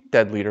 not the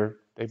dead leader.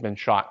 They've been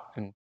shot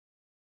and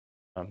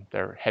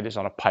their head is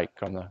on a pike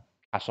on the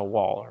castle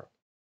wall.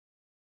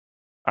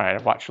 All right,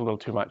 I've watched a little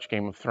too much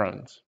Game of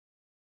Thrones.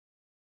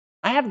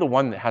 I have the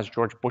one that has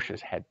George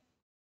Bush's head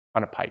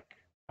on a pike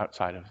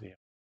outside of the.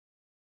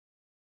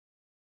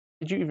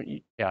 Did you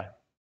even? Yeah,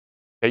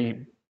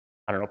 I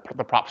don't know.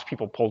 The props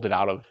people pulled it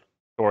out of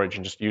storage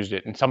and just used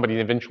it, and somebody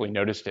eventually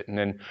noticed it, and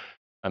then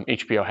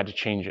HBO had to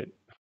change it,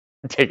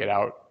 take it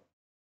out.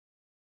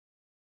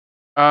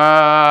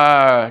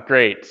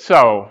 Great.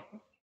 So,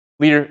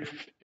 leader,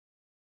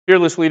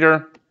 fearless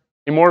leader,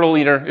 immortal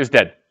leader is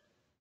dead.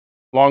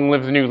 Long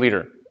live the new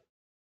leader.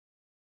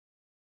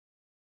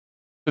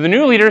 So the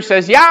new leader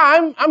says,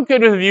 yeah, I'm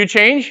good with a view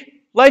change.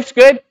 Life's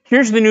good.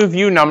 Here's the new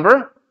view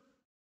number.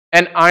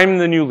 And I'm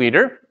the new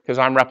leader because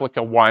I'm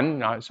replica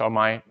 1. So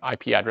my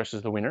IP address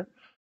is the winner.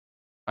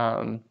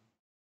 And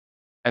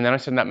then I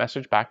send that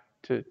message back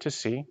to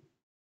C.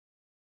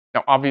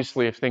 Now,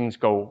 obviously, if things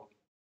go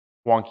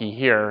wonky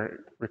here,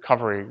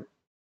 recovery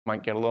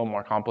might get a little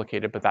more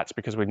complicated, but that's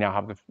because we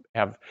now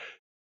have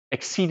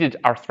exceeded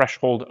our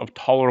threshold of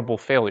tolerable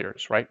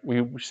failures, right?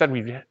 We said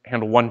we'd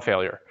handle 1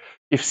 failure.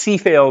 If C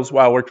fails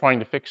while we're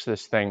trying to fix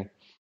this thing,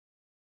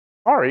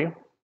 sorry,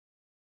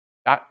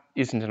 that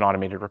isn't an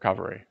automated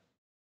recovery.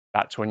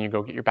 That's when you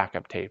go get your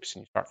backup tapes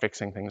and you start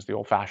fixing things the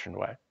old-fashioned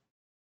way.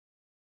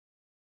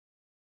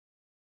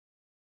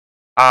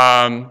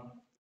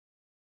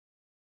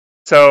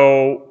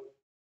 So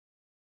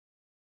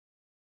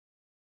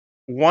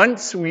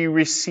once we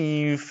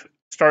receive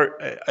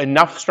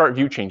enough start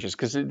view changes,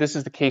 because this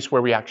is the case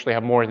where we actually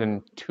have more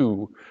than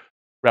 2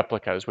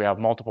 replicas, we have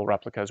multiple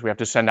replicas, we have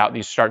to send out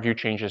these start view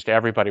changes to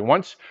everybody.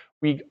 Once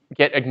we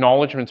get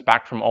acknowledgments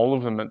back from all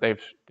of them that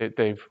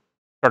they've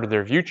started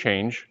their view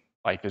change,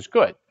 life is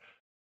good.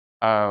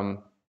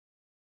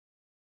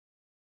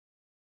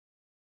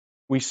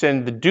 We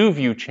send the do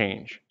view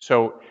change.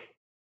 So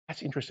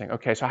that's interesting.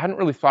 Okay, so I hadn't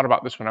really thought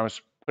about this when I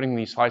was putting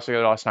these slides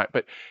together last night,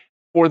 but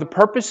for the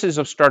purposes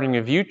of starting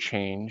a view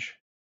change,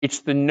 it's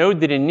the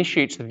node that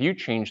initiates the view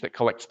change that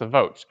collects the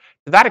votes.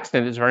 To that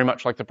extent, it's very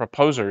much like the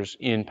proposers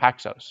in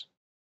Paxos.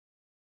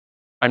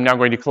 I'm now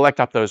going to collect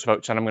up those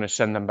votes and I'm going to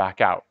send them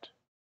back out.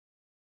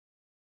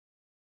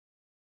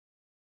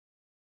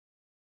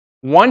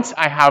 Once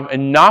I have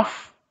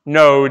enough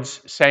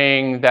nodes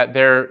saying that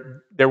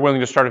they're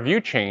willing to start a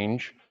view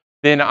change,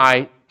 then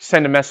I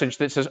send a message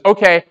that says,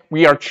 okay,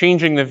 we are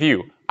changing the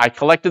view. I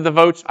collected the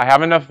votes, I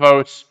have enough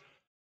votes,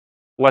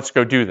 let's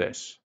go do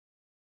this.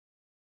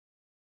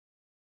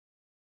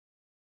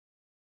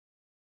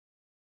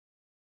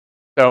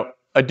 So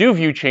a do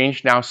view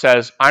change now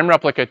says, I'm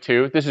replica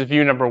 2, this is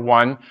view number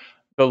 1.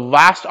 The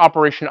last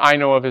operation I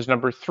know of is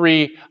number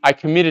 3. I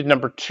committed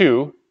number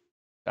 2.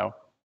 So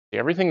see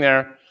everything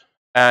there.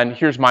 And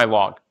here's my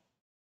log.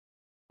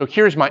 So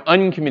here's my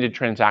uncommitted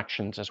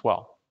transactions as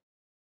well.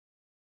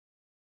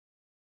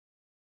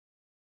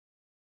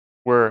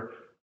 We're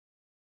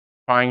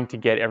trying to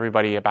get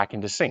everybody back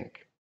into sync.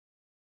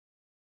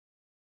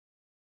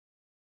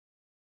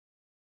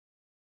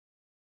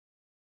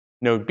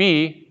 Node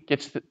B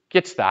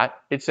gets that.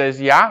 It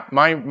says, yeah,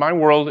 my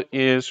world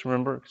is,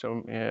 remember,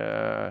 so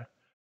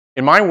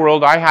in my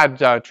world, I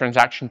had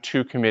transaction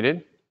 2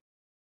 committed.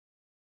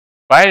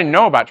 But I didn't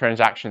know about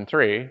transaction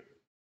 3,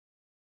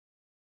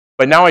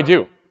 but now I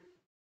do.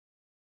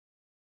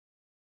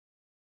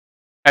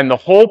 And the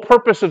whole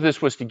purpose of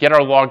this was to get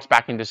our logs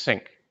back into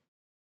sync.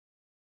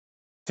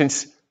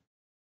 Since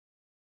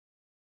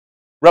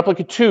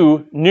replica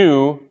 2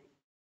 knew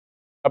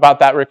about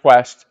that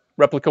request,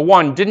 replica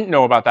 1 didn't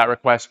know about that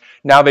request,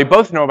 now they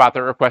both know about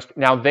that request,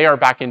 now they are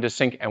back into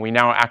sync, and we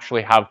now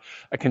actually have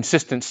a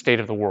consistent state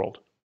of the world.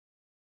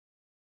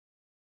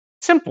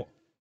 Simple.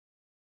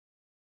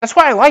 That's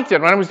why I liked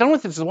it when I was done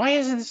with this. Why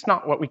is this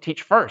not what we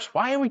teach first?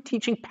 Why are we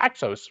teaching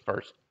Paxos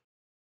first?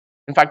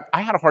 In fact,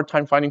 I had a hard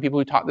time finding people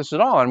who taught this at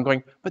all. And I'm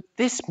going, but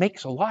this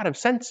makes a lot of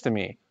sense to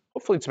me.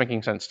 Hopefully it's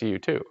making sense to you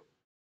too.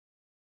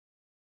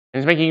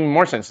 And it's making even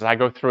more sense as I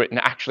go through it and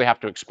actually have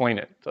to explain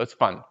it. So it's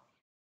fun.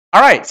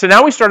 All right, so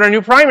now we start our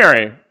new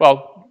primary.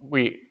 Well,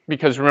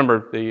 because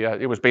remember,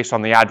 it was based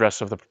on the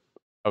address of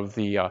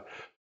the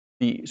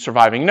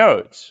surviving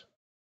nodes.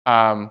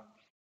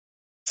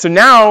 So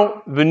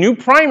now the new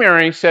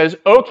primary says,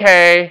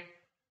 okay,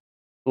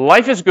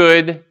 life is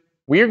good.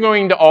 We are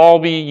going to all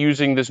be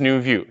using this new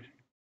view.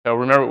 So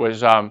remember, it was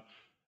start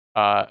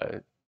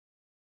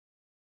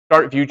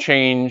view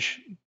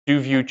change, do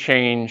view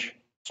change,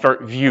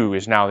 start view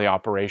is now the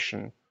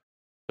operation.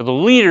 So the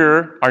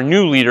leader, our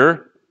new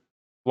leader,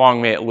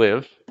 long may it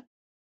live,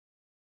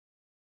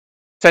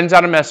 sends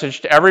out a message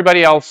to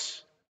everybody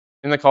else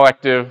in the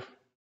collective.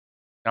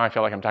 Now I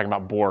feel like I'm talking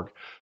about Borg.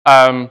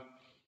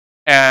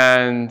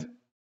 And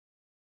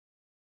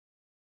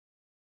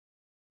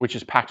which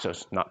is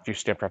Paxos, not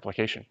Viewstamped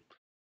Replication.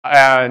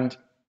 And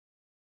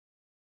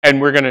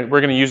we're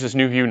gonna use this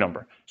new view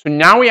number. So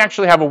now we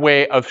actually have a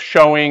way of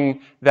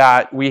showing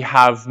that we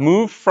have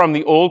moved from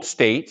the old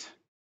state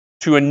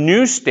to a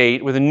new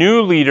state with a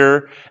new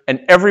leader,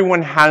 and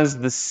everyone has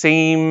the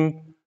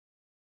same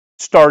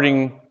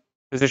starting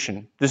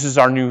position. This is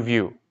our new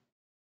view.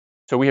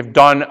 So we have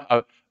done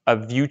a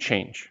view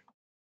change.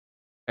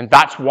 And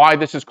that's why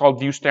this is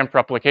called Viewstamped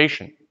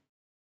Replication.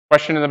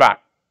 Question in the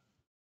back.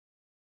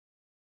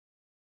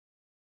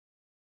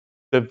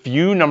 The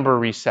view number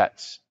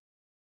resets.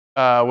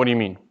 What do you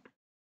mean?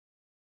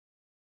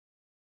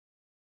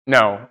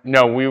 No,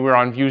 we were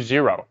on view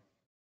 0.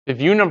 The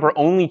view number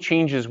only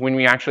changes when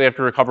we actually have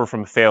to recover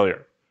from a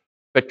failure.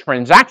 The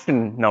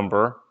transaction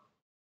number,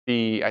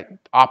 the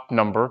op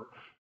number,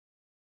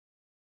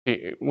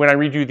 when I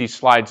redo these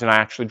slides and I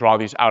actually draw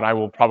these out, I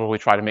will probably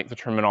try to make the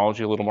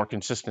terminology a little more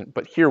consistent.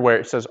 But here where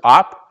it says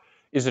op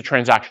is a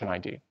transaction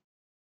ID.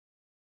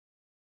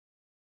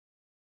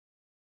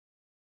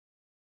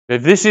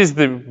 This is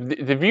the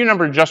view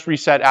number just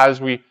reset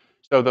as we,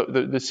 so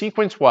the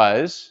sequence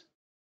was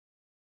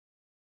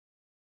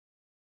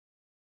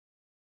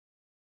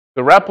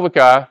the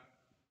replica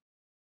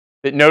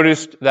that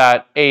noticed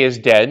that A is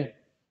dead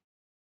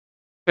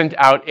sent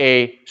out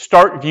a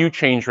start view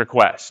change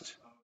request.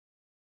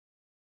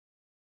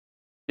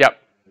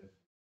 Yep.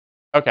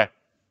 Okay.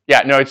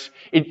 Yeah, no,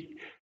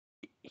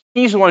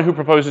 he's the one who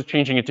proposes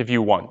changing it to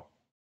view 1.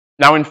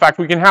 Now, in fact,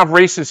 we can have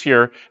races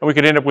here, and we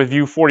could end up with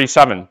view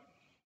 47.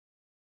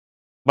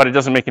 But it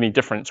doesn't make any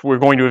difference. We're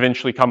going to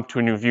eventually come to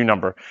a new view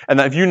number. And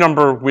that view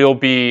number will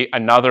be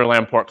another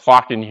Lamport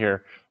clock in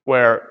here,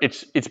 where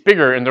it's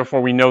bigger, and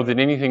therefore we know that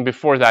anything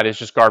before that is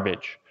just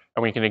garbage.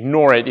 And we can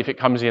ignore it if it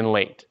comes in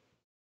late.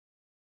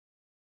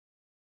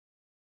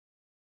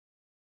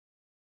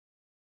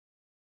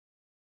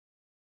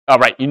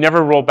 Right, you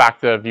never roll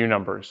back the view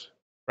numbers,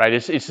 right?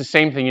 It's the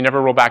same thing. You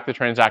never roll back the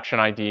transaction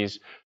IDs.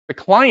 The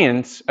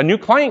clients, a new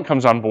client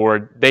comes on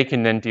board, they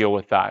can then deal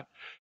with that.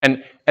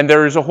 And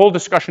there is a whole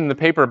discussion in the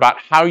paper about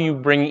how you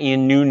bring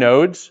in new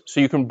nodes, so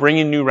you can bring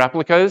in new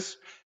replicas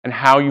and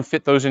how you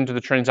fit those into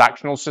the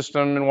transactional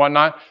system and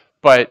whatnot.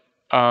 But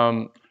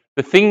the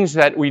things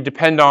that we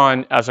depend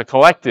on as a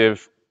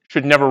collective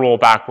should never roll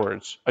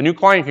backwards. A new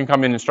client can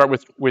come in and start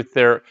with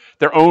their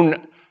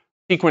own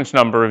sequence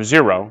number of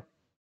 0,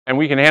 and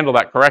we can handle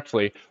that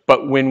correctly.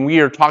 But when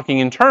we are talking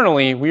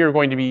internally, we are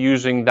going to be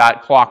using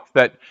that clock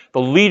that the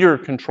leader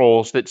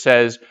controls that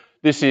says,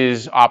 this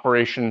is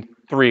operation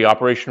 3,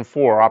 operation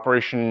 4,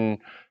 operation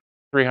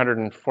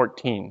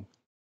 314.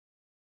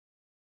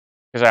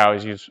 Because I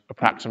always use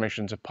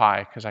approximations of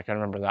pi, because I can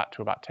remember that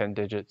to about 10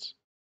 digits.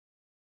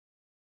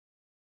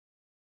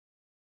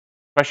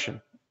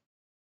 Question?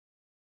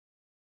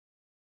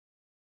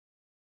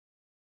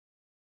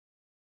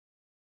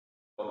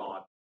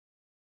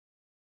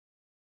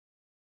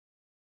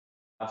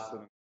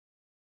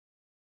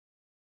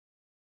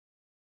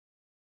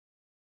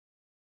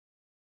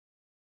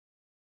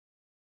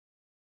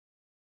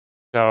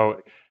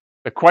 So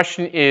the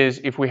question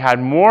is, if we had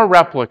more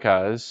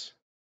replicas,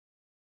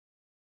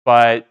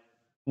 but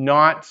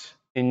not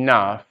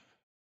enough.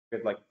 We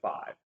had like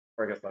 5,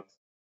 or I guess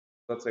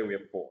let's say we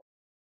have 4,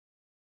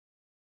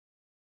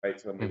 right?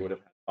 So then we would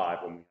have had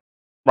 5 when we.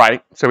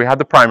 Right, so we had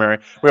the primary.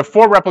 We have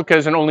 4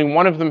 replicas, and only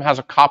one of them has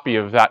a copy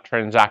of that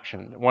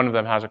transaction. One of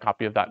them has a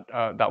copy of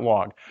that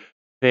log.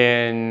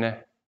 Then,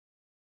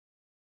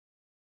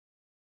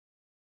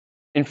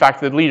 in fact,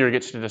 the leader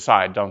gets to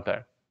decide, don't they?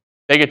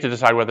 They get to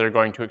decide whether they're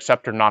going to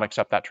accept or not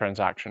accept that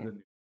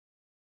transaction.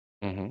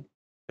 The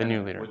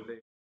new leader.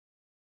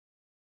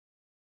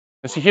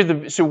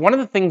 And so one of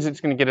the things that's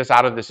going to get us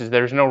out of this is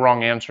there's no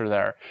wrong answer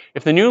there.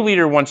 If the new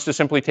leader wants to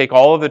simply take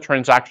all of the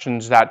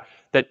transactions that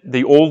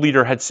the old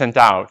leader had sent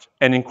out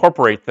and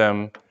incorporate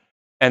them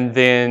and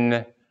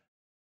then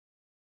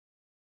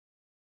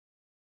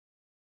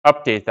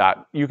update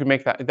that, you can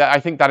make that.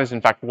 I think that is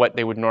in fact what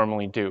they would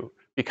normally do.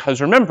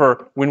 Because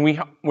remember, when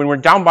we're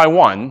down by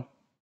one,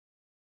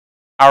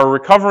 our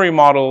recovery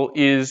model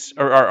is,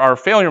 or our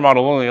failure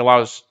model only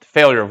allows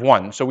failure of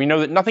one. So we know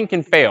that nothing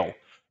can fail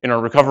in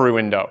our recovery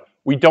window.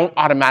 We don't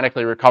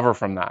automatically recover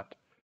from that.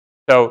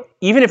 So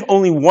even if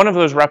only one of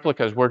those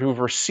replicas were to have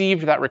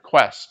received that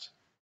request,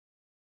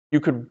 you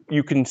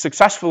can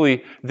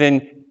successfully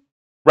then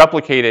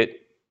replicate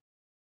it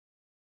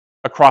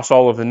across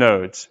all of the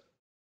nodes.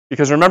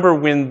 Because remember,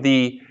 when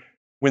the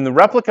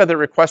replica that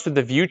requested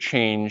the view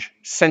change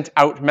sent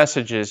out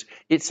messages,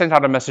 it sent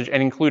out a message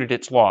and included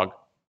its log.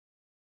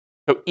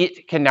 So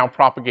it can now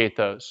propagate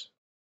those.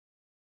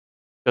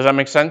 Does that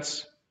make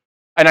sense?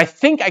 And I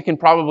think I can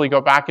probably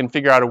go back and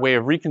figure out a way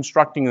of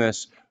reconstructing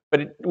this, but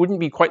it wouldn't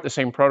be quite the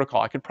same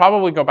protocol. I could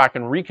probably go back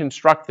and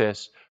reconstruct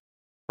this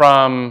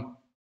from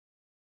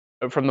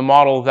the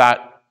model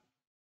that,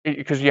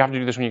 because you have to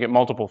do this when you get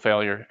multiple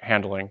failure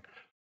handling,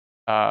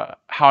 how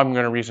I'm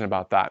going to reason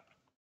about that.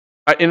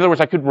 In other words,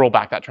 I could roll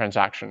back that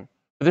transaction,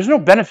 but there's no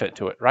benefit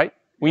to it, right?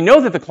 We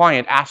know that the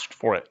client asked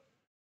for it.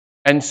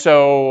 And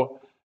so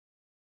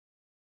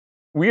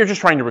we are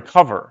just trying to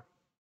recover.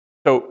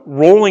 So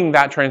rolling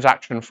that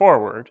transaction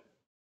forward,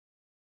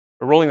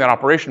 or rolling that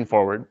operation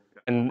forward,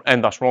 and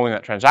thus rolling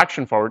that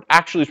transaction forward,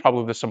 actually is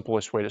probably the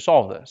simplest way to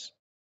solve this.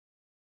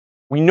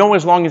 We know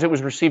as long as it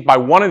was received by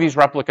one of these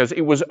replicas,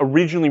 it was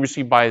originally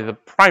received by the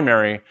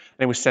primary, and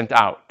it was sent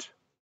out.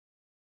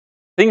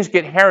 Things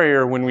get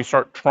hairier when we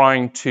start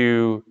trying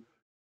to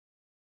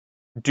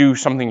do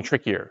something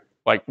trickier,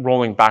 like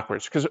rolling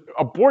backwards, because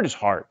abort is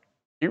hard.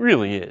 It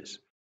really is.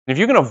 And if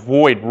you can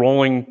avoid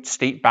rolling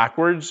state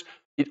backwards,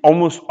 it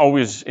almost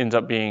always ends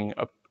up being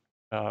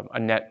a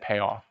net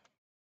payoff.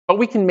 But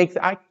we can make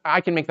that.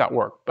 I can make that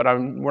work, but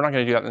we're not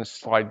going to do that in this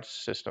slide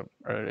system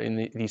or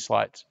in these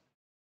slides.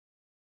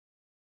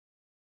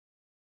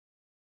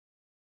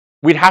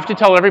 We'd have to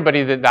tell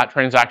everybody that that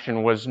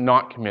transaction was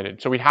not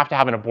committed. So we'd have to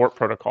have an abort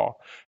protocol.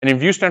 And in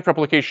Viewstamped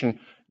Replication,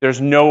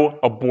 there's no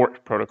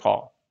abort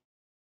protocol.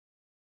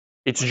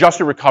 It's just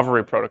a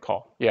recovery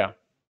protocol. Yeah.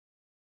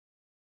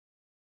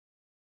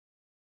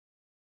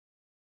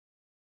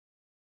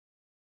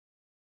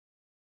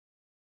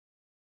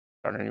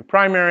 Start a new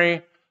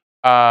primary.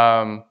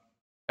 And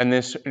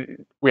this,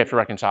 we have to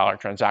reconcile our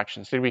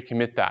transactions. Did we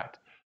commit that?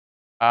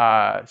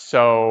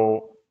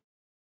 So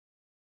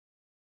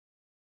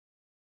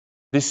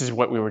this is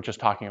what we were just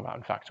talking about,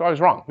 in fact. So I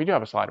was wrong. We do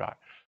have a slide about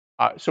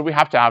it. So we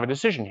have to have a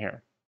decision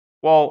here.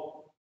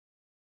 Well,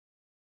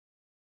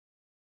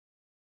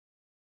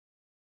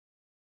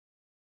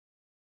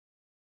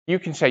 you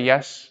can say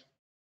yes,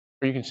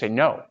 or you can say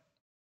no.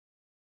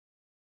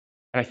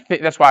 And I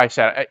think that's why I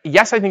said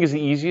yes. I think is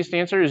the easiest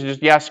answer. Is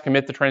just yes,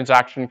 commit the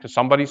transaction because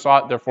somebody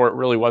saw it. Therefore, it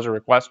really was a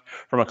request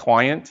from a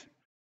client.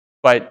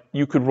 But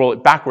you could roll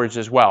it backwards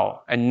as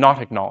well and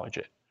not acknowledge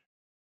it.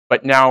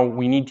 But now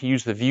we need to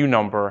use the view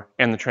number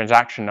and the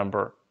transaction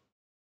number.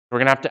 We're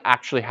going to have to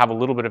actually have a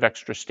little bit of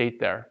extra state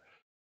there.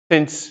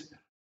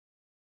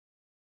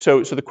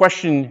 So the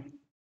question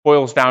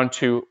boils down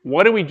to,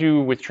 what do we do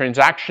with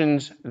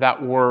transactions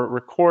that were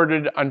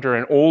recorded under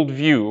an old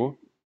view?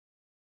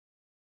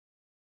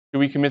 Do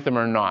we commit them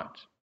or not?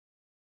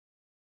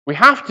 We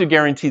have to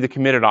guarantee the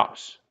committed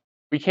ops.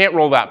 We can't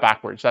roll that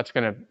backwards. That's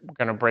going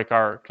to break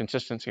our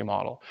consistency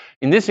model.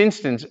 In this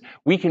instance,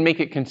 we can make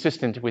it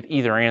consistent with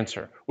either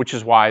answer, which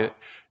is why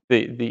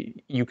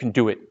you can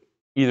do it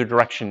either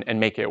direction and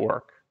make it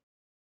work.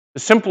 The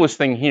simplest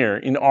thing here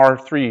in our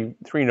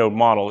three-node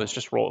model is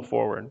just roll it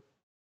forward.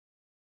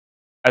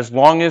 As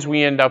long as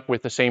we end up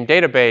with the same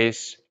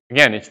database,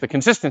 again, it's the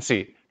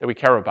consistency that we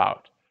care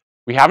about.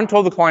 We haven't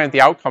told the client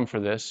the outcome for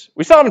this.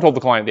 We still haven't told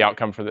the client the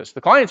outcome for this.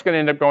 The client's going to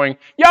end up going,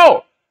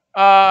 yo,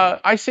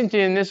 I sent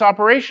in this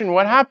operation.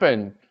 What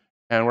happened?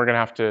 And we're going to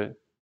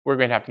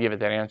have to give it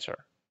that answer.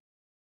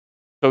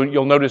 So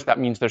you'll notice that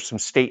means there's some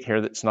state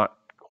here that's not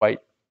quite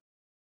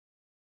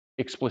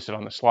explicit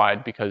on the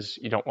slide because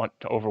you don't want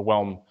to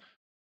overwhelm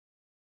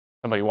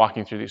somebody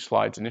walking through these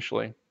slides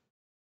initially.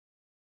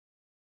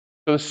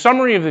 So the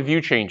summary of the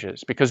view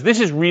changes, because this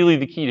is really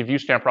the key to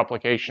Viewstamped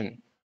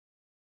Replication,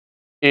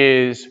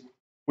 is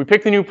we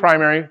pick the new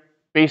primary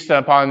based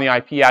upon the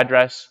IP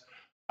address.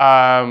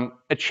 A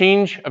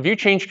view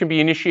change can be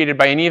initiated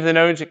by any of the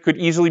nodes. It could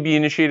easily be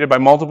initiated by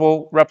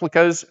multiple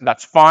replicas.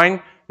 That's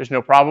fine. There's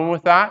no problem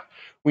with that.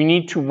 We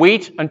need to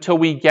wait until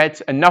we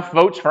get enough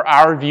votes for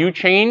our view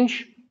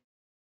change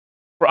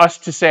for us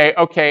to say,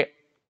 okay,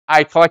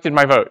 I collected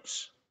my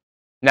votes.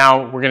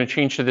 Now we're going to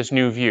change to this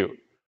new view.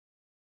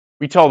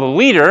 We tell the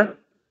leader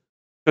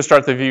to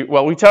start the view.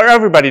 Well, we tell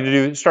everybody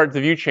to start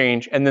the view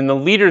change, and then the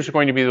leader is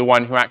going to be the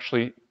one who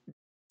actually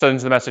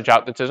sends the message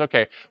out that says,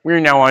 okay, we're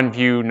now on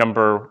view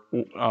number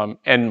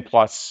n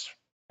plus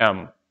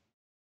m.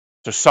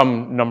 So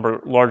some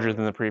number larger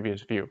than the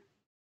previous view.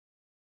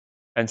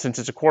 And since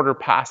it's a quarter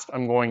past,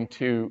 I'm going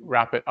to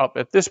wrap it up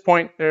at this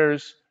point.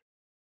 There's,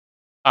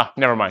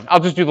 never mind. I'll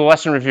just do the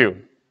lesson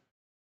review.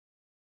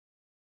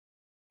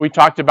 We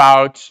talked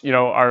about,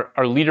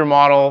 our leader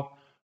model.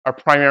 Our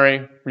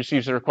primary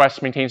receives the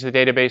requests, maintains the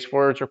database,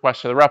 forwards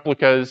requests to the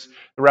replicas.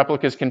 The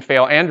replicas can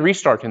fail and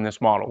restart in this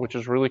model, which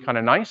is really kind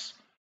of nice.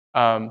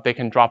 They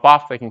can drop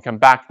off, they can come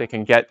back, they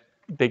can get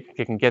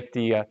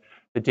the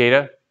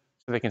data,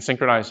 so they can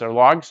synchronize their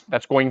logs.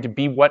 That's going to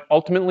be what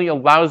ultimately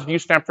allows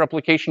Viewstamped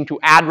Replication to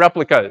add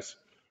replicas,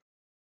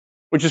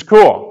 which is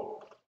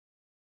cool.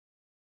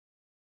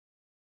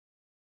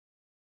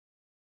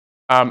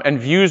 And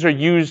views are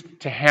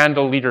used to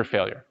handle leader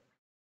failure.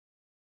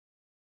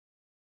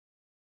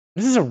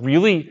 This is a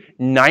really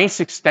nice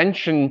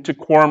extension to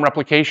quorum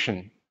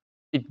replication.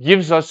 It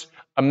gives us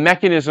a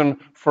mechanism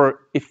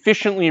for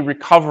efficiently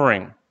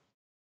recovering.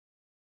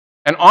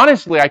 And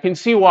honestly, I can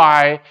see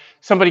why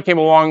somebody came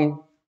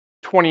along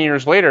 20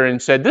 years later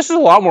and said, this is a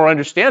lot more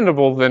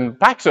understandable than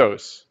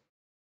Paxos.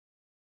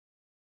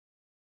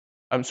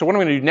 So what I'm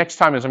going to do next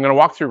time is I'm going to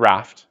walk through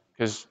Raft,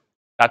 because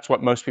that's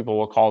what most people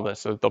will call this.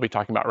 So they'll be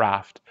talking about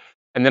Raft.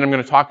 And then I'm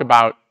going to talk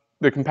about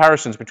the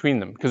comparisons between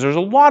them, because there's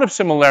a lot of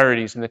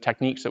similarities in the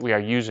techniques that we are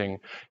using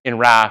in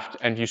Raft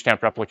and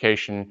Viewstamped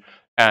Replication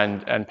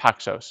and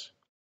Paxos.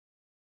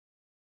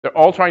 They're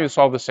all trying to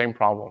solve the same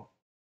problem.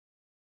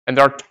 And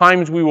there are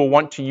times we will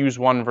want to use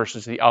one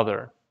versus the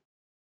other.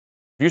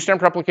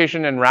 Viewstamped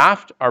Replication and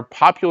Raft are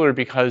popular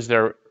because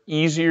they're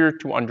easier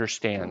to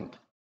understand.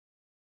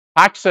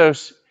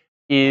 Paxos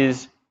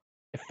is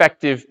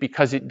effective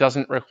because it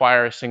doesn't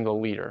require a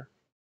single leader.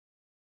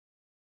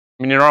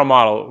 I mean, in our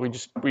model,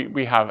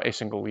 we have a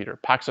single leader.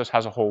 Paxos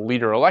has a whole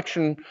leader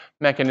election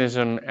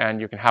mechanism,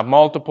 and you can have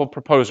multiple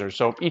proposers.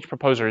 So each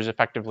proposer is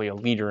effectively a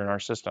leader in our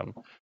system,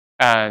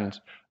 and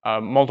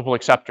multiple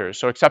acceptors.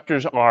 So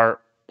acceptors are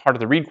part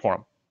of the read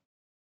quorum.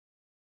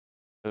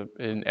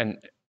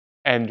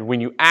 And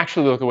when you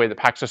actually look at the way that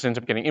Paxos ends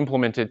up getting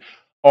implemented,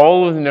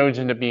 all of the nodes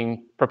end up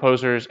being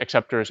proposers,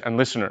 acceptors, and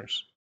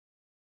listeners.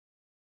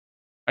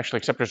 Actually,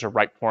 acceptors are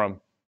write quorum.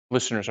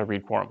 Listeners are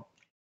read quorum.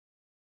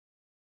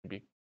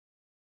 Be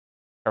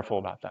careful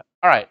about that.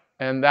 All right,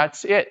 and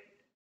that's it.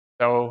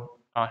 So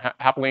I'll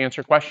happily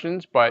answer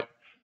questions, but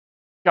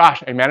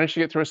gosh, I managed to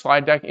get through a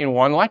slide deck in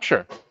one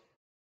lecture.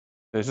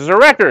 This is a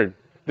record.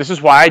 This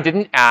is why I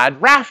didn't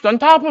add Raft on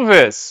top of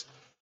this.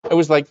 It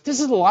was like, this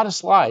is a lot of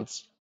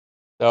slides.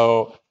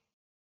 So